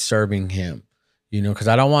plan and serving him, because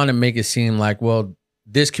I don't want to make it seem like, well,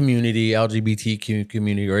 this community, LGBTQ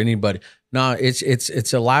community or anybody. No,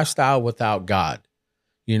 it's a lifestyle without God.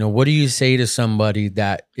 What do you say to somebody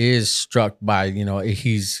that is struck by,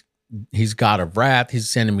 he's God of wrath, he's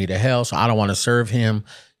sending me to hell, so I don't want to serve him,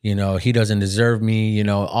 he doesn't deserve me,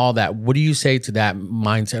 all that. What do you say to that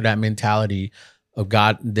mindset, that mentality of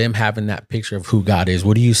God, them having that picture of who God is?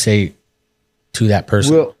 What do you say to that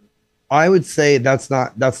person? Well, I would say that's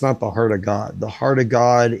not the heart of God. The heart of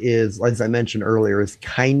God is, as I mentioned earlier, is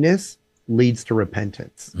kindness leads to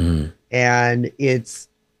repentance. And it's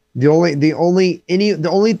the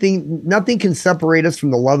only thing, nothing can separate us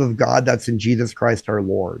from the love of God that's in Jesus Christ our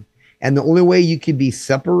Lord. And the only way you can be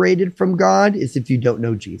separated from God is if you don't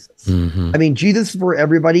know Jesus. I mean, Jesus is for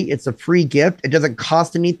everybody. It's a free gift. It doesn't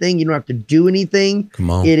cost anything. You don't have to do anything. Come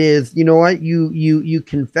on. It is, you know what? You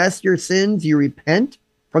confess your sins, you repent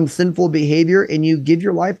from sinful behavior, and you give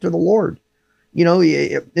your life to the Lord.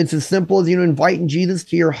 It's as simple as, inviting Jesus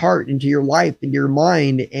to your heart, into your life, into your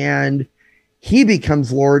mind, and he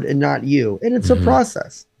becomes Lord and not you. And it's a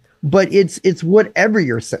process. But it's whatever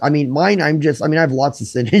your sin. I mean, mine, I have lots of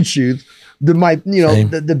sin issues.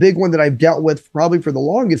 The big one that I've dealt with probably for the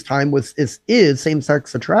longest time is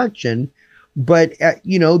same-sex attraction. But,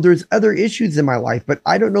 there's other issues in my life, but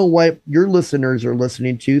I don't know what your listeners are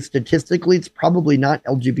listening to. Statistically, it's probably not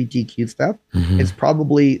LGBTQ stuff. Mm-hmm. It's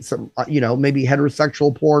probably some, maybe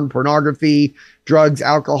heterosexual porn, pornography, drugs,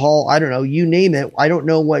 alcohol. I don't know. You name it. I don't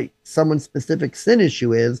know what someone's specific sin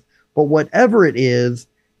issue is, but whatever it is,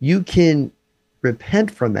 you can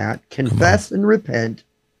repent from that, confess and repent,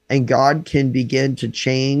 and God can begin to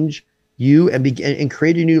change you and begin and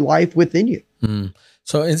create a new life within you. Mm.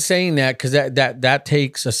 So in saying that, because that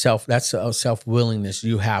takes that's a self-willingness.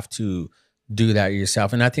 You have to do that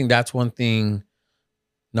yourself. And I think that's one thing.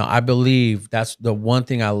 No, I believe that's the one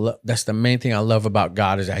thing I love. That's the main thing I love about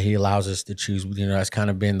God is that he allows us to choose. That's kind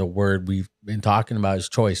of been the word we've been talking about is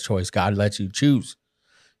choice. God lets you choose,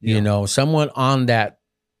 someone on that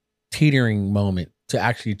teetering moment to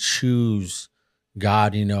actually choose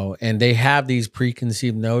God, and they have these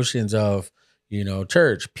preconceived notions of,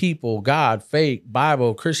 church, people, God, faith,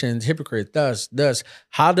 Bible, Christians, hypocrites, thus.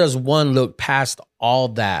 How does one look past all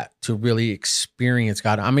that to really experience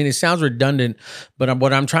God? I mean, it sounds redundant, but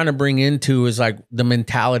what I'm trying to bring into is like the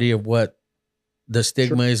mentality of what the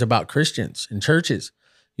stigma is about Christians and churches,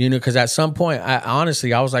 because at some point, I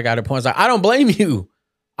was like at a point, I was like, I don't blame you.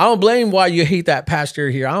 I don't blame why you hate that pastor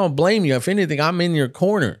here. I don't blame you. If anything, I'm in your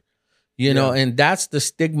corner. And that's the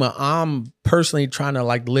stigma I'm personally trying to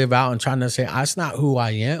like live out and trying to say, that's not who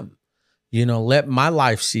I am. Let my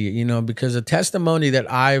life see it, because the testimony that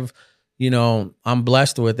I'm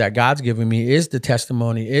blessed with that God's given me is the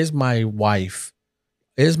testimony, is my wife,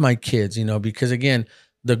 is my kids, because again,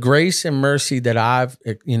 the grace and mercy that I've,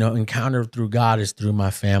 encountered through God is through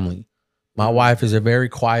my family. My wife is a very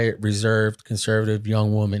quiet, reserved, conservative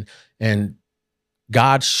young woman, and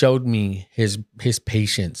God showed me his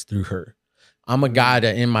patience through her. I'm a guy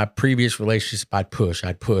that in my previous relationship, I'd push.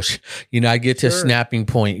 I get to a snapping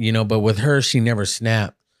point, but with her, she never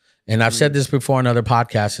snapped. And I've said this before on other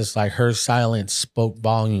podcasts. It's like her silence spoke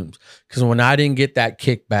volumes because when I didn't get that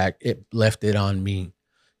kickback, it left it on me,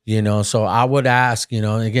 So I would ask,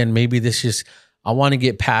 again, maybe I want to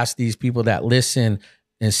get past these people that listen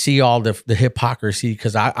and see all the hypocrisy,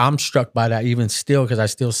 because I'm struck by that even still, because I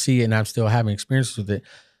still see it and I'm still having experiences with it.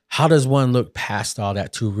 How does one look past all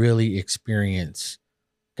that to really experience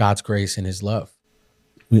God's grace and his love?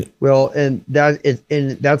 Well, and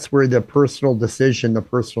that's where the personal decision, the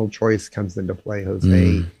personal choice comes into play,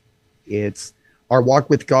 Jose. It's our walk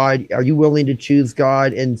with God. Are you willing to choose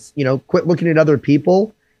God and, quit looking at other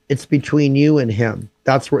people? It's between you and him.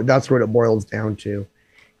 That's what it boils down to.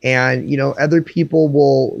 And, other people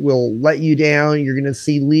will let you down. You're going to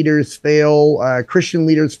see leaders fail, Christian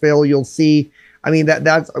leaders fail. You'll see,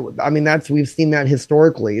 we've seen that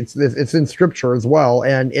historically. It's in scripture as well.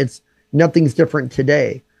 And nothing's different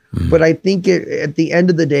today. But I think at the end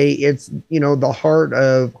of the day, it's, the heart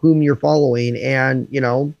of whom you're following. And,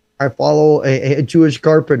 I follow a Jewish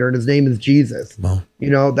carpenter and his name is Jesus. Wow.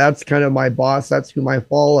 That's kind of my boss. That's whom I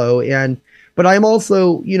follow. But I'm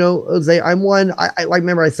also, Jose, I'm one, I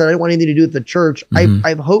remember I said, I don't want anything to do with the church.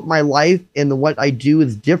 I hope my life and what I do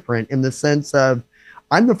is different in the sense of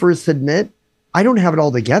I'm the first to admit I don't have it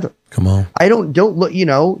all together. Come on. I don't look, you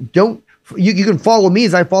can follow me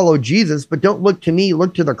as I follow Jesus, but don't look to me,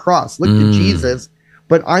 look to the cross, look to Jesus.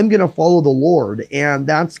 But I'm going to follow the Lord. And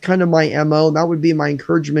that's kind of my MO. That would be my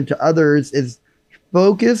encouragement to others is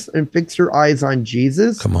focus and fix your eyes on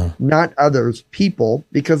Jesus, come on, not others, people,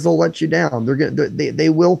 because they'll let you down. They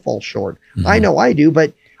will fall short. I know I do,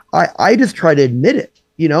 but I just try to admit it,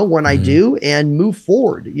 when I do and move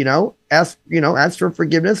forward, ask for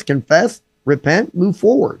forgiveness, confess, repent, move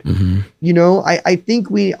forward. I think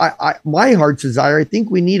my heart's desire, I think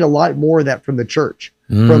we need a lot more of that from the church,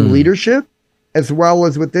 from leadership, as well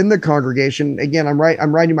as within the congregation. Again, I'm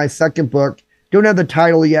writing my second book. Don't have the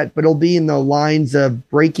title yet, but it'll be in the lines of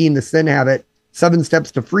Breaking the Sin Habit, 7 Steps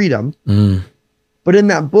to Freedom. But in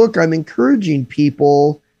that book, I'm encouraging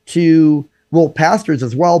people pastors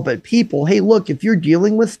as well, but people, hey, look, if you're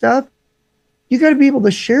dealing with stuff, you got to be able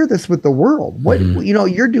to share this with the world.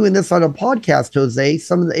 You're doing this on a podcast, Jose,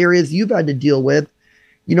 some of the areas you've had to deal with.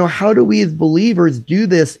 How do we as believers do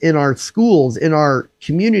this in our schools, in our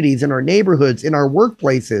communities, in our neighborhoods, in our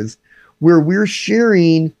workplaces, where we're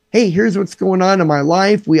sharing, hey, here's what's going on in my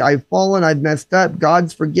life. I've fallen, I've messed up,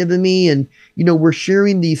 God's forgiven me. And, we're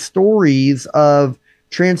sharing these stories of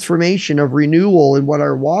transformation, of renewal and what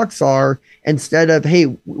our walks are, instead of, hey,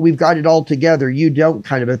 we've got it all together, you don't,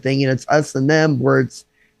 kind of a thing. And it's us and them, where it's,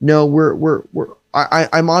 no,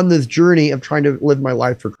 I'm on this journey of trying to live my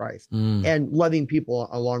life for Christ and loving people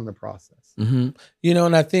along the process. And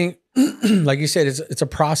I think, like you said, it's a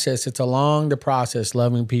process. It's along the process,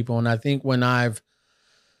 loving people. And I think when I've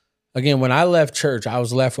again, when I left church, I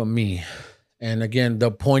was left with me. And again,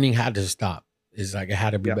 the pointing had to stop. It's like it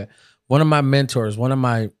had to be back. One of my mentors, one of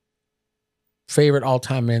my favorite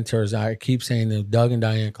all-time mentors, I keep saying them, Doug and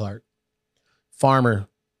Diane Clark. Farmer,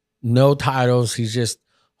 no titles. He's just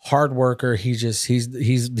hard worker. He's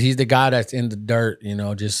the guy that's in the dirt,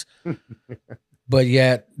 just but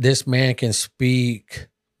yet this man can speak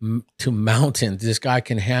to mountains. This guy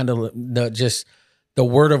can handle the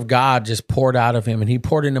word of God just poured out of him, and he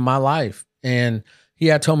poured into my life. And he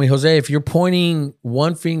had told me, Jose, if you're pointing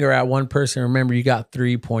one finger at one person, remember you got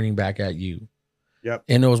 3 pointing back at you. Yep.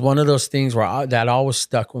 And it was one of those things where that always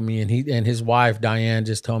stuck with me. And he and his wife, Diane,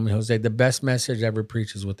 just told me, Jose, the best message ever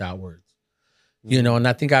preached is without words. And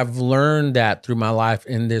I think I've learned that through my life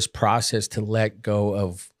in this process to let go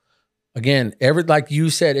of, again, like you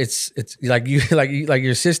said, it's like like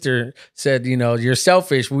your sister said, you're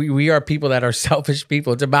selfish. We are people that are selfish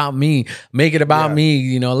people. It's about me. Make it about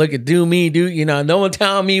me. Look at do me, no one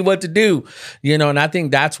telling me what to do. And I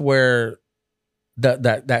think that's where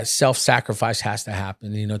that self-sacrifice has to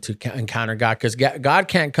happen, to encounter God, because God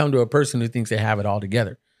can't come to a person who thinks they have it all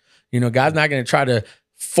together. God's not going to try to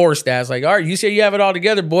force that. It's like, all right, you say you have it all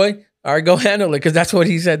together, boy. All right, go handle it, because that's what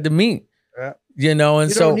he said to me. Yeah. And you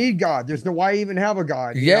so don't need God. There's no why even have a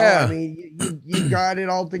God. I mean, you got it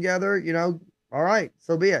all together. All right,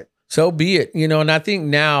 so be it. So be it. And I think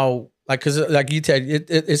now, because like you said,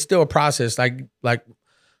 it's still a process.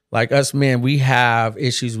 Like us men, we have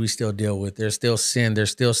issues we still deal with. There's still sin.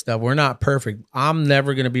 There's still stuff. We're not perfect. I'm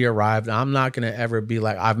never going to be arrived. I'm not going to ever be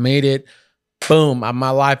like, I've made it. Boom.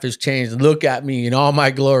 My life has changed. Look at me in all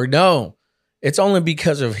my glory. No, it's only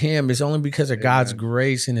because of him. It's only because of God's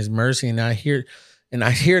grace and his mercy. And I hear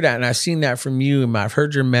that, and I've seen that from you, and I've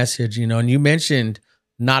heard your message, and you mentioned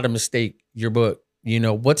Not a Mistake, your book.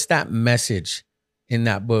 What's that message in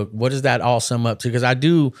that book? What does that all sum up to? Because I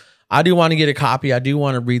do want to get a copy. I do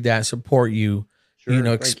want to read that and support you.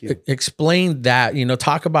 Sure, Explain that,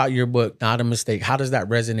 talk about your book, Not a Mistake. How does that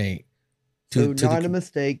resonate? Not a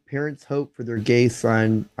Mistake, Parents' Hope for Their Gay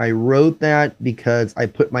Son. I wrote that because I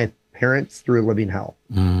put my parents through living hell.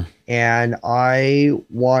 And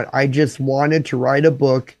I just wanted to write a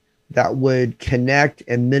book that would connect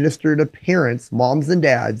and minister to parents, moms and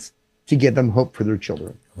dads, to give them hope for their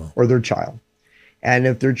children or their child. And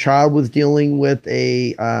if their child was dealing with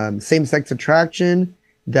a same-sex attraction,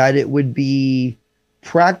 that it would be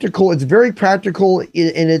practical. It's very practical, and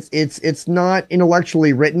it's not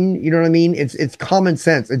intellectually written. You know what I mean? It's common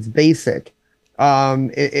sense. It's basic. I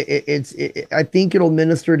think it'll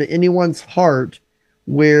minister to anyone's heart,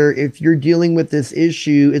 where if you're dealing with this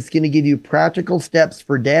issue, it's going to give you practical steps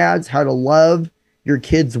for dads, how to love your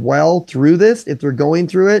kids well through this if they're going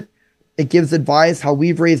through it. It gives advice how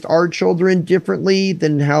we've raised our children differently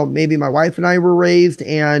than how maybe my wife and I were raised.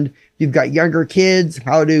 And you've got younger kids,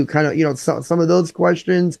 how to kind of, some of those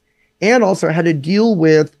questions, and also how to deal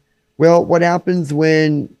with, well, what happens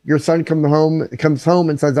when your son comes home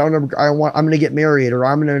and says, I'm going to get married, or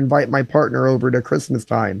I'm going to invite my partner over to Christmas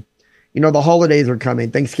time. The holidays are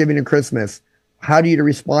coming, Thanksgiving and Christmas. How do you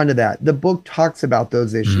respond to that? The book talks about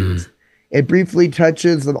those issues. It briefly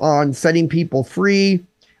touches on setting people free.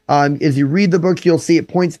 As you read the book, you'll see it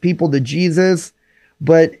points people to Jesus.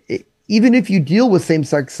 But even if you deal with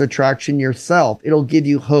same-sex attraction yourself, it'll give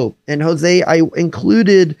you hope. And Jose, I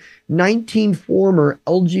included 19 former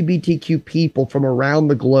LGBTQ people from around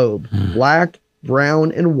the globe, black,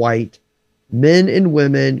 brown, and white, men and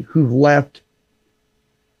women who've left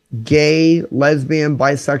gay, lesbian,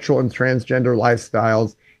 bisexual, and transgender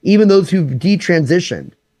lifestyles, even those who've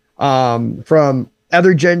detransitioned from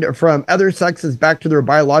other sexes back to their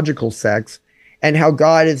biological sex, and how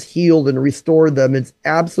God has healed and restored them. It's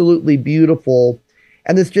absolutely beautiful.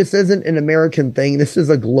 And this just isn't an American thing. This is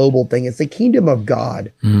a global thing. It's the kingdom of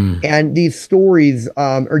God. And these stories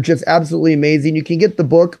are just absolutely amazing. You can get the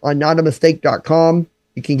book on notamistake.com.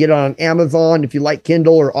 You can get it on Amazon. If you like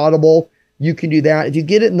Kindle or Audible, you can do that. If you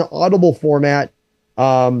get it in the Audible format,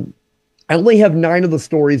 I only have 9 of the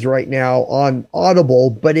stories right now on Audible,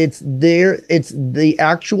 but it's the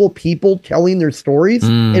actual people telling their stories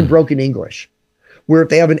in broken English, where if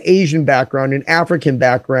they have an Asian background, an African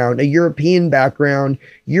background, a European background,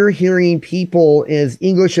 you're hearing people as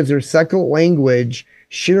English as their second language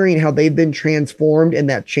sharing how they've been transformed, and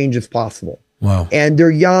that change is possible. Wow. And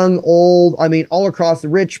they're young, old, I mean, all across the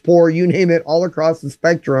rich, poor, you name it, all across the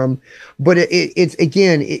spectrum. But it's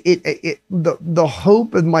the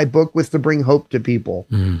hope of my book was to bring hope to people,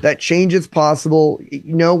 that change is possible.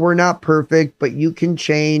 We're not perfect, but you can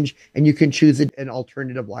change, and you can choose an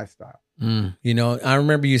alternative lifestyle. I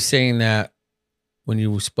remember you saying that when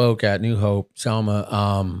you spoke at New Hope,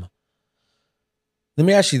 Selma, Let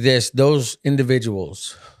me ask you this: those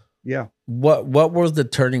individuals, Yeah. what was the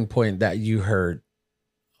turning point that you heard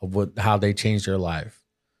of how they changed their life?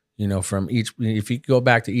 From each, if you go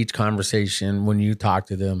back to each conversation when you talked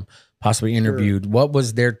to them, possibly interviewed, what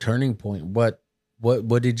was their turning point? What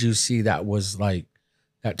did you see that was like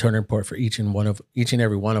that turning point for each and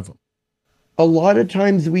every one of them? A lot of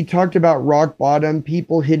times we talked about rock bottom,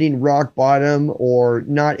 people hitting rock bottom or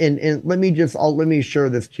not. And let me share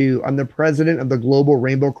this too. I'm the president of the Global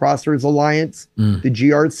Rainbow Crossers Alliance, the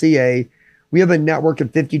GRCA. We have a network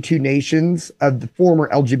of 52 nations of the former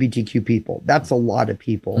LGBTQ people. That's a lot of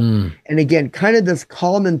people. And again, kind of this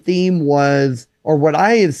common theme was, or what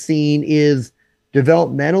I have seen is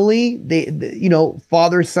developmentally,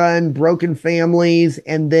 father, son, broken families,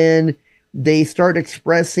 and then they start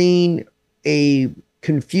expressing a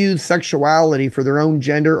confused sexuality for their own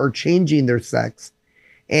gender or changing their sex.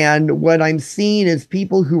 And what I'm seeing is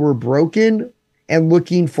people who were broken and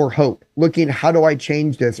looking for hope, looking, how do I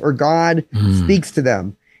change this? Or God speaks to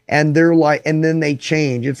them and they're like, and then they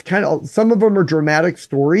change. It's kind of, some of them are dramatic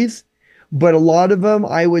stories, but a lot of them,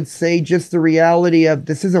 I would say just the reality of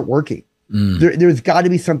this isn't working. There's got to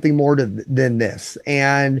be something more than this.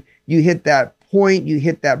 And you hit that point, you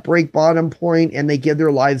hit that break bottom point, and they give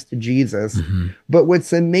their lives to Jesus. But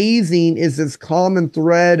what's amazing is this common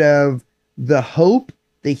thread of the hope,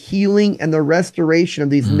 the healing, and the restoration of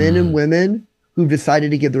these men and women who've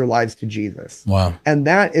decided to give their lives to Jesus. Wow. And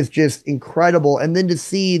that is just incredible. And then to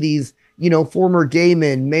see these, former gay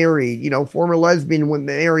men married, former lesbian women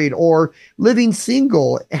married, or living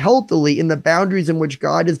single healthily in the boundaries in which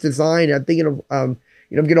God has designed. I'm thinking of, I'm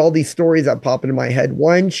getting all these stories that pop into my head.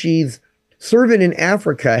 One, she's serving in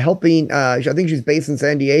Africa, helping, I think she's based in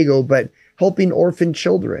San Diego, but helping orphan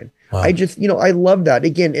children. Wow. I just, I love that.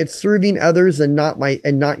 Again, it's serving others and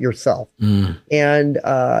not yourself. And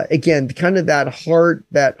again, kind of that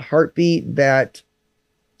heartbeat, that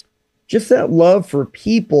just that love for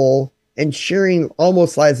people and sharing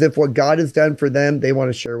almost as if what God has done for them, they want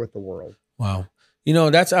to share with the world. Wow.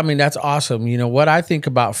 That's awesome. What I think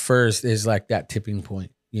about first is like that tipping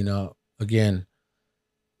point, again,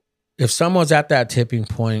 if someone's at that tipping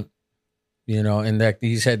point, and that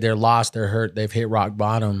you said they're lost, they're hurt, they've hit rock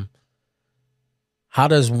bottom, how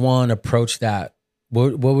does one approach that?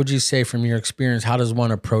 What would you say from your experience? How does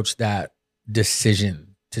one approach that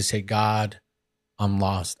decision to say, God, I'm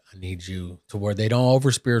lost, I need you, to where they don't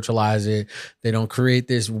over spiritualize it. They don't create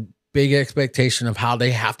this big expectation of how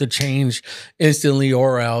they have to change instantly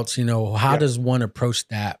or else, how does one approach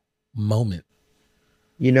that moment?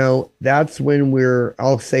 That's when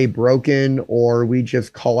I'll say broken, or we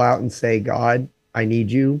just call out and say, God, I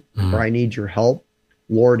need you, or I need your help.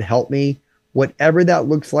 Lord, help me. Whatever that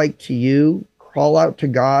looks like to you, crawl out to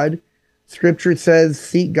God. Scripture says,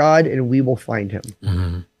 seek God and we will find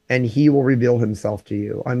him. And he will reveal himself to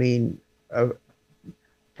you. I mean,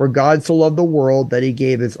 for God so loved the world that he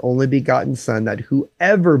gave his only begotten son, that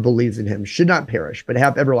whoever believes in him should not perish, but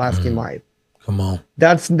have everlasting life. Come on.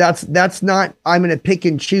 That's not, I'm going to pick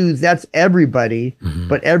and choose. That's everybody,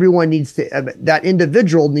 but everyone needs to, that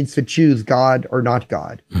individual needs to choose God or not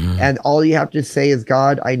God. And all you have to say is,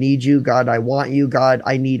 God, I need you. God, I want you. God,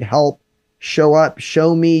 I need help. Show up,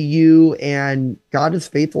 show me you. And God is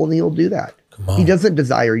faithful and he'll do that. He doesn't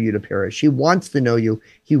desire you to perish. He wants to know you.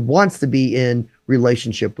 He wants to be in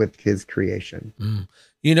relationship with his creation.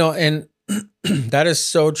 And that is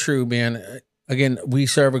so true, man. Again, we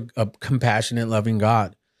serve a compassionate, loving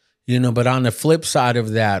God, but on the flip side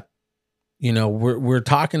of that, we're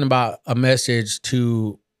talking about a message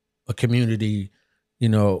to a community,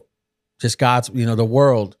 just God's, the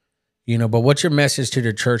world, but what's your message to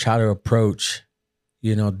the church, how to approach,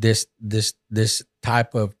 this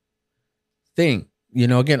type of thing?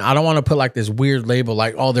 Again, I don't want to put like this weird label,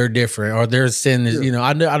 like, oh, they're different or their sin is,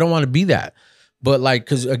 I don't want to be that. But like,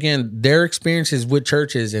 because again, their experiences with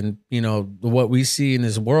churches and, what we see in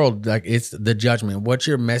this world, like it's the judgment. What's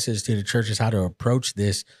your message to the churches, how to approach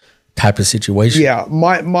this type of situation? Yeah,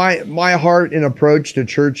 my heart and approach to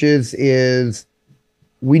churches is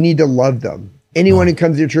we need to love them. Anyone who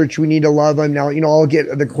comes to your church, we need to love them. Now, I'll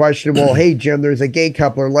get the question, well, hey, Jim, there's a gay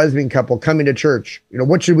couple or lesbian couple coming to church.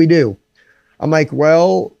 What should we do? I'm like,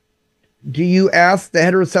 well, do you ask the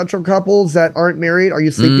heterosexual couples that aren't married, are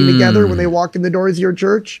you sleeping together when they walk in the doors of your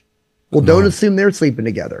church? Well, don't assume they're sleeping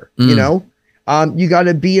together. You got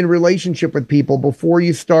to be in relationship with people before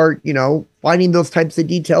you start, finding those types of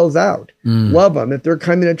details out. Love them. If they're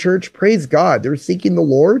coming to church, praise God. They're seeking the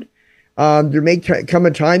Lord. There may come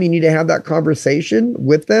a time you need to have that conversation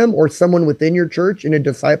with them or someone within your church in a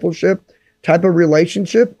discipleship type of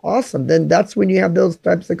relationship. Awesome. Then that's when you have those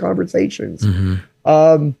types of conversations.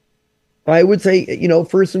 Um, I would say,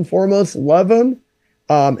 first and foremost, love them.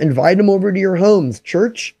 Invite them over to your homes.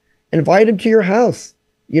 Church, invite them to your house.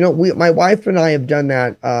 My wife and I have done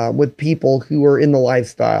that with people who are in the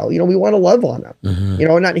lifestyle. We want to love on them,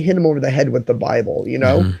 not hit them over the head with the Bible.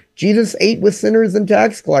 Jesus ate with sinners and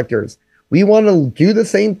tax collectors. We want to do the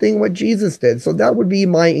same thing what Jesus did. So that would be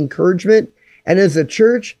my encouragement. And as a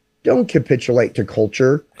church, don't capitulate to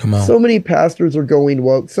culture. Come on. So many pastors are going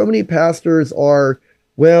woke. So many pastors are,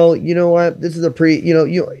 well, you know what? This is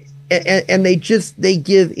and they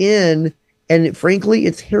give in. And frankly,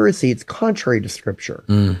 it's heresy. It's contrary to scripture.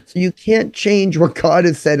 So you can't change what God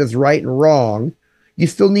has said is right and wrong. You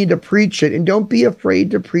still need to preach it. And don't be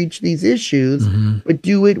afraid to preach these issues, but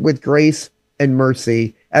do it with grace and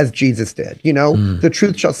mercy as Jesus did. The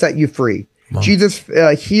truth shall set you free. Wow. Jesus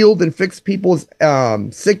healed and fixed people's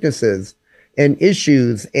sicknesses and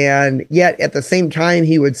issues. And yet at the same time,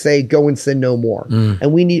 he would say, go and sin no more.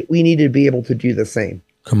 And we need to be able to do the same.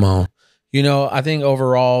 Come on. I think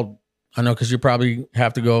overall, I know, because you probably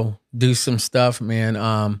have to go do some stuff, man.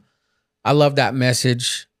 I love that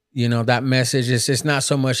message. That message is just not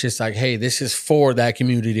so much just like, hey, this is for that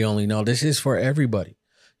community only. No, this is for everybody.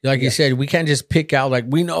 Like you said, we can't just pick out, like,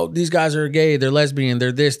 we know these guys are gay, they're lesbian,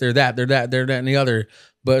 they're this, they're that, they're that, they're that, and the other.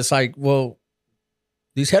 But it's like, well,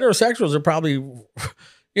 these heterosexuals are probably,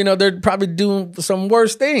 they're probably doing some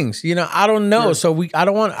worse things. I don't know. Sure. So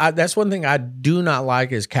that's one thing I do not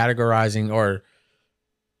like is categorizing or,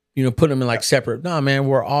 put them in like separate. No, man,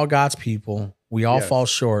 we're all God's people. We all fall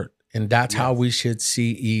short. And that's how we should see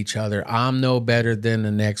each other. I'm no better than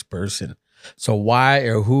the next person. So why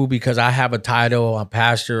or who? Because I have a title, a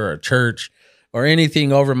pastor, or a church, or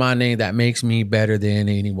anything over my name that makes me better than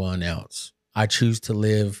anyone else. I choose to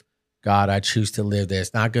live God. I choose to live this.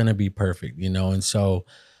 It's not going to be perfect, And so,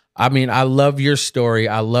 I love your story.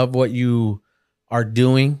 I love what you are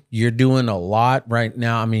doing. You're doing a lot right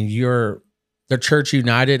now. You're the Church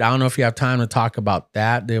United. I don't know if you have time to talk about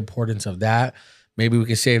that, the importance of that. Maybe we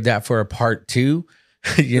can save that for a part 2,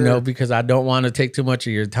 because I don't want to take too much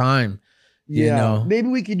of your time. Maybe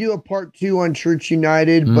we could do a part 2 on Church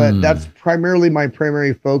United, but that's primarily my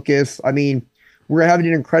primary focus. We're having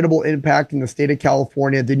an incredible impact in the state of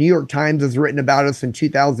California. The New York Times has written about us in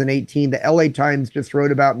 2018. The LA Times just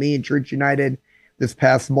wrote about me and Church United this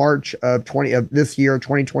past March of this year,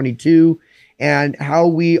 2022, and how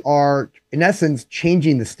we are, in essence,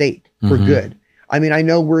 changing the state for good. I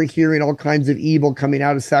know we're hearing all kinds of evil coming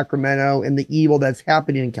out of Sacramento and the evil that's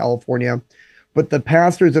happening in California, but the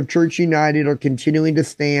pastors of Church United are continuing to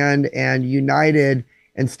stand and united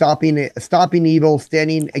and stopping evil,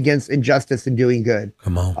 standing against injustice and doing good.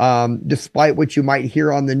 Come on. Despite what you might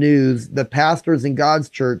hear on the news, the pastors in God's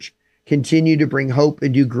church continue to bring hope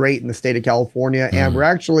and do great in the state of California. And we're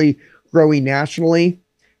actually growing nationally.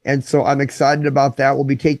 And so I'm excited about that. We'll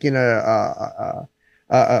be taking a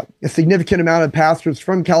significant amount of pastors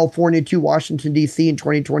from California to Washington, D.C. in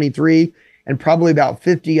 2023, and probably about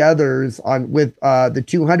 50 others with the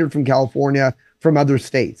 200 from California from other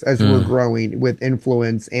states as we're growing with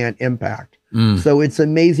influence and impact. So it's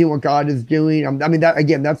amazing what God is doing.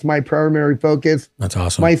 That's my primary focus. That's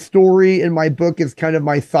awesome. My story in my book is kind of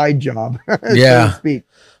my side job, so to speak.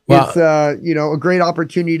 Well, it's a great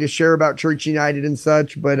opportunity to share about Church United and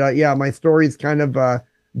such. But my story is kind of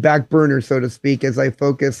back burner, so to speak, as I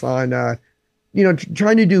focus on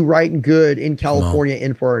trying to do right and good in California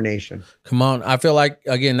and for our nation. Come on. I feel like,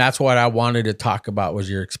 again, that's what I wanted to talk about was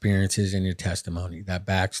your experiences and your testimony, that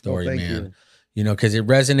backstory, man. Because it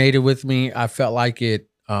resonated with me. I felt like it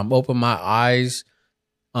opened my eyes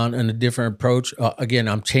on a different approach. Again,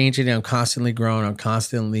 I'm changing. I'm constantly growing. I'm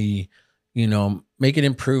constantly, making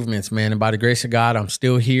improvements, man. And by the grace of God, I'm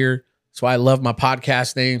still here. That's why I love my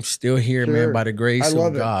podcast name. Still here, man, by the grace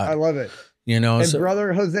of God. I love it. And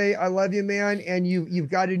brother Jose, I love you, man. And you've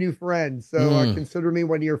got a new friend. So consider me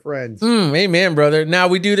one of your friends. Amen, brother. Now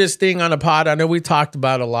we do this thing on a pod. I know we talked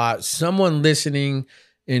about a lot. Someone listening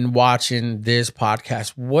and watching this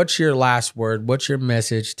podcast, what's your last word? What's your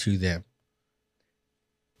message to them?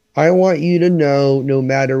 I want you to know, no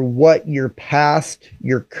matter what your past,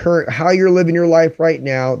 your current, how you're living your life right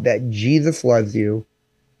now, that Jesus loves you,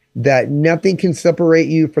 that nothing can separate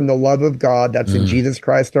you from the love of God that's in Jesus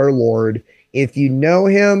Christ our Lord. If you know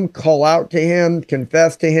him, call out to him,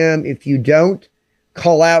 confess to him. If you don't,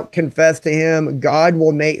 call out, confess to him. God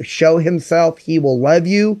will show himself. He will love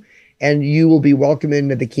you, and you will be welcomed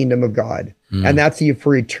into the kingdom of God. And that's you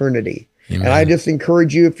for eternity. Amen. And I just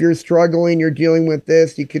encourage you, if you're struggling, you're dealing with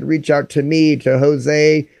this, you could reach out to me, to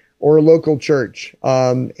Jose, or a local church.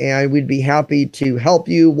 And we'd be happy to help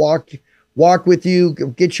you walk walk with you,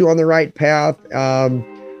 get you on the right path.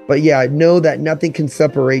 But yeah, know that nothing can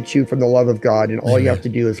separate you from the love of God, and all you have to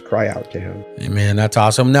do is cry out to him. Amen. That's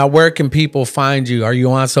awesome. Now, where can people find you? Are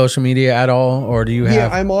you on social media at all, or do you have? Yeah,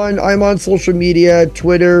 I'm on social media: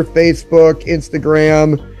 Twitter, Facebook,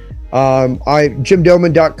 Instagram.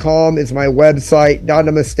 JimDomen.com is my website.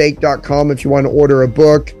 Notamistake.com if you want to order a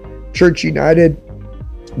book.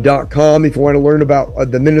 ChurchUnited.com if you want to learn about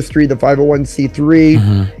the ministry, the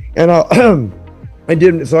 501c3. And I'm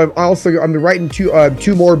writing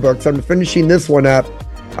two more books. I'm finishing this one up.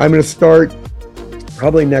 I'm going to start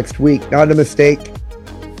probably next week. Not a Mistake,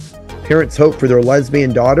 Parents' Hope for Their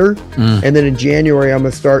Lesbian Daughter. And then in January, I'm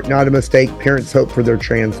going to start Not a Mistake, Parents' Hope for Their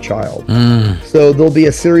Trans Child. So there'll be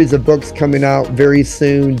a series of books coming out very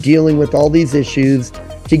soon dealing with all these issues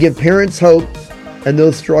to give parents hope, and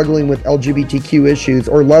those struggling with LGBTQ issues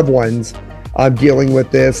or loved ones dealing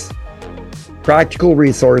with this, practical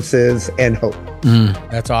resources and hope.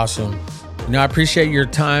 That's awesome. I appreciate your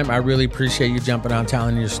time. I really appreciate you jumping on,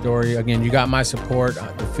 telling your story. Again, you got my support.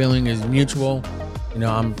 The feeling is mutual.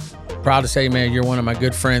 I'm proud to say, man, you're one of my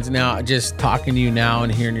good friends. Now, just talking to you now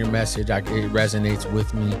and hearing your message, it resonates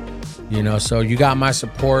with me. So you got my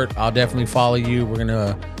support. I'll definitely follow you. We're going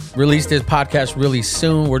to release this podcast really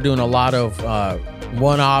soon. We're doing a lot of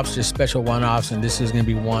one-offs, just special one-offs, and this is going to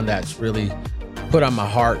be one that's really put on my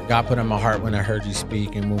heart. God put on my heart when I heard you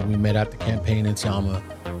speak and when we met at the campaign in Selma.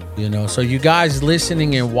 So you guys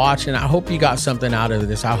listening and watching, I hope you got something out of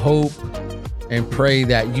this. I hope and pray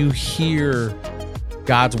that you hear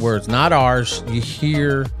God's words, not ours. You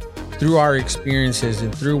hear through our experiences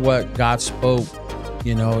and through what God spoke.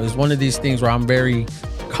 It's one of these things where I'm very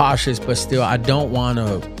cautious, but still I don't want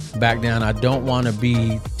to back down. I don't want to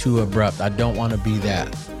be too abrupt. I don't want to be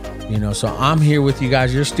that. So I'm here with you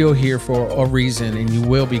guys. You're still here for a reason, and you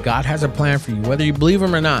will be. God has a plan for you, whether you believe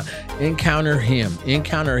him or not. Encounter him,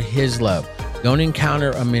 encounter his love. Don't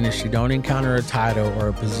encounter a ministry. Don't encounter a title or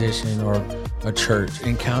a position or a church.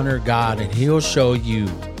 Encounter God, and he'll show you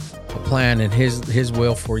a plan and his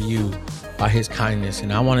will for you by his kindness.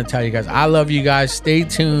 And I want to tell you guys, I love you guys. Stay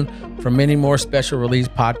tuned for many more special release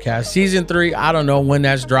podcasts. Season 3, I don't know when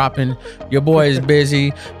that's dropping. Your boy is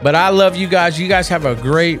busy, but I love you guys. You guys have a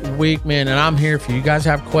great week, man, and I'm here for you. You guys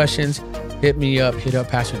have questions, hit me up. Hit up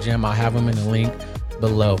Pastor Jim. I'll have them in the link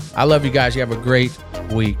below. I love you guys. You have a great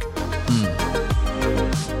week.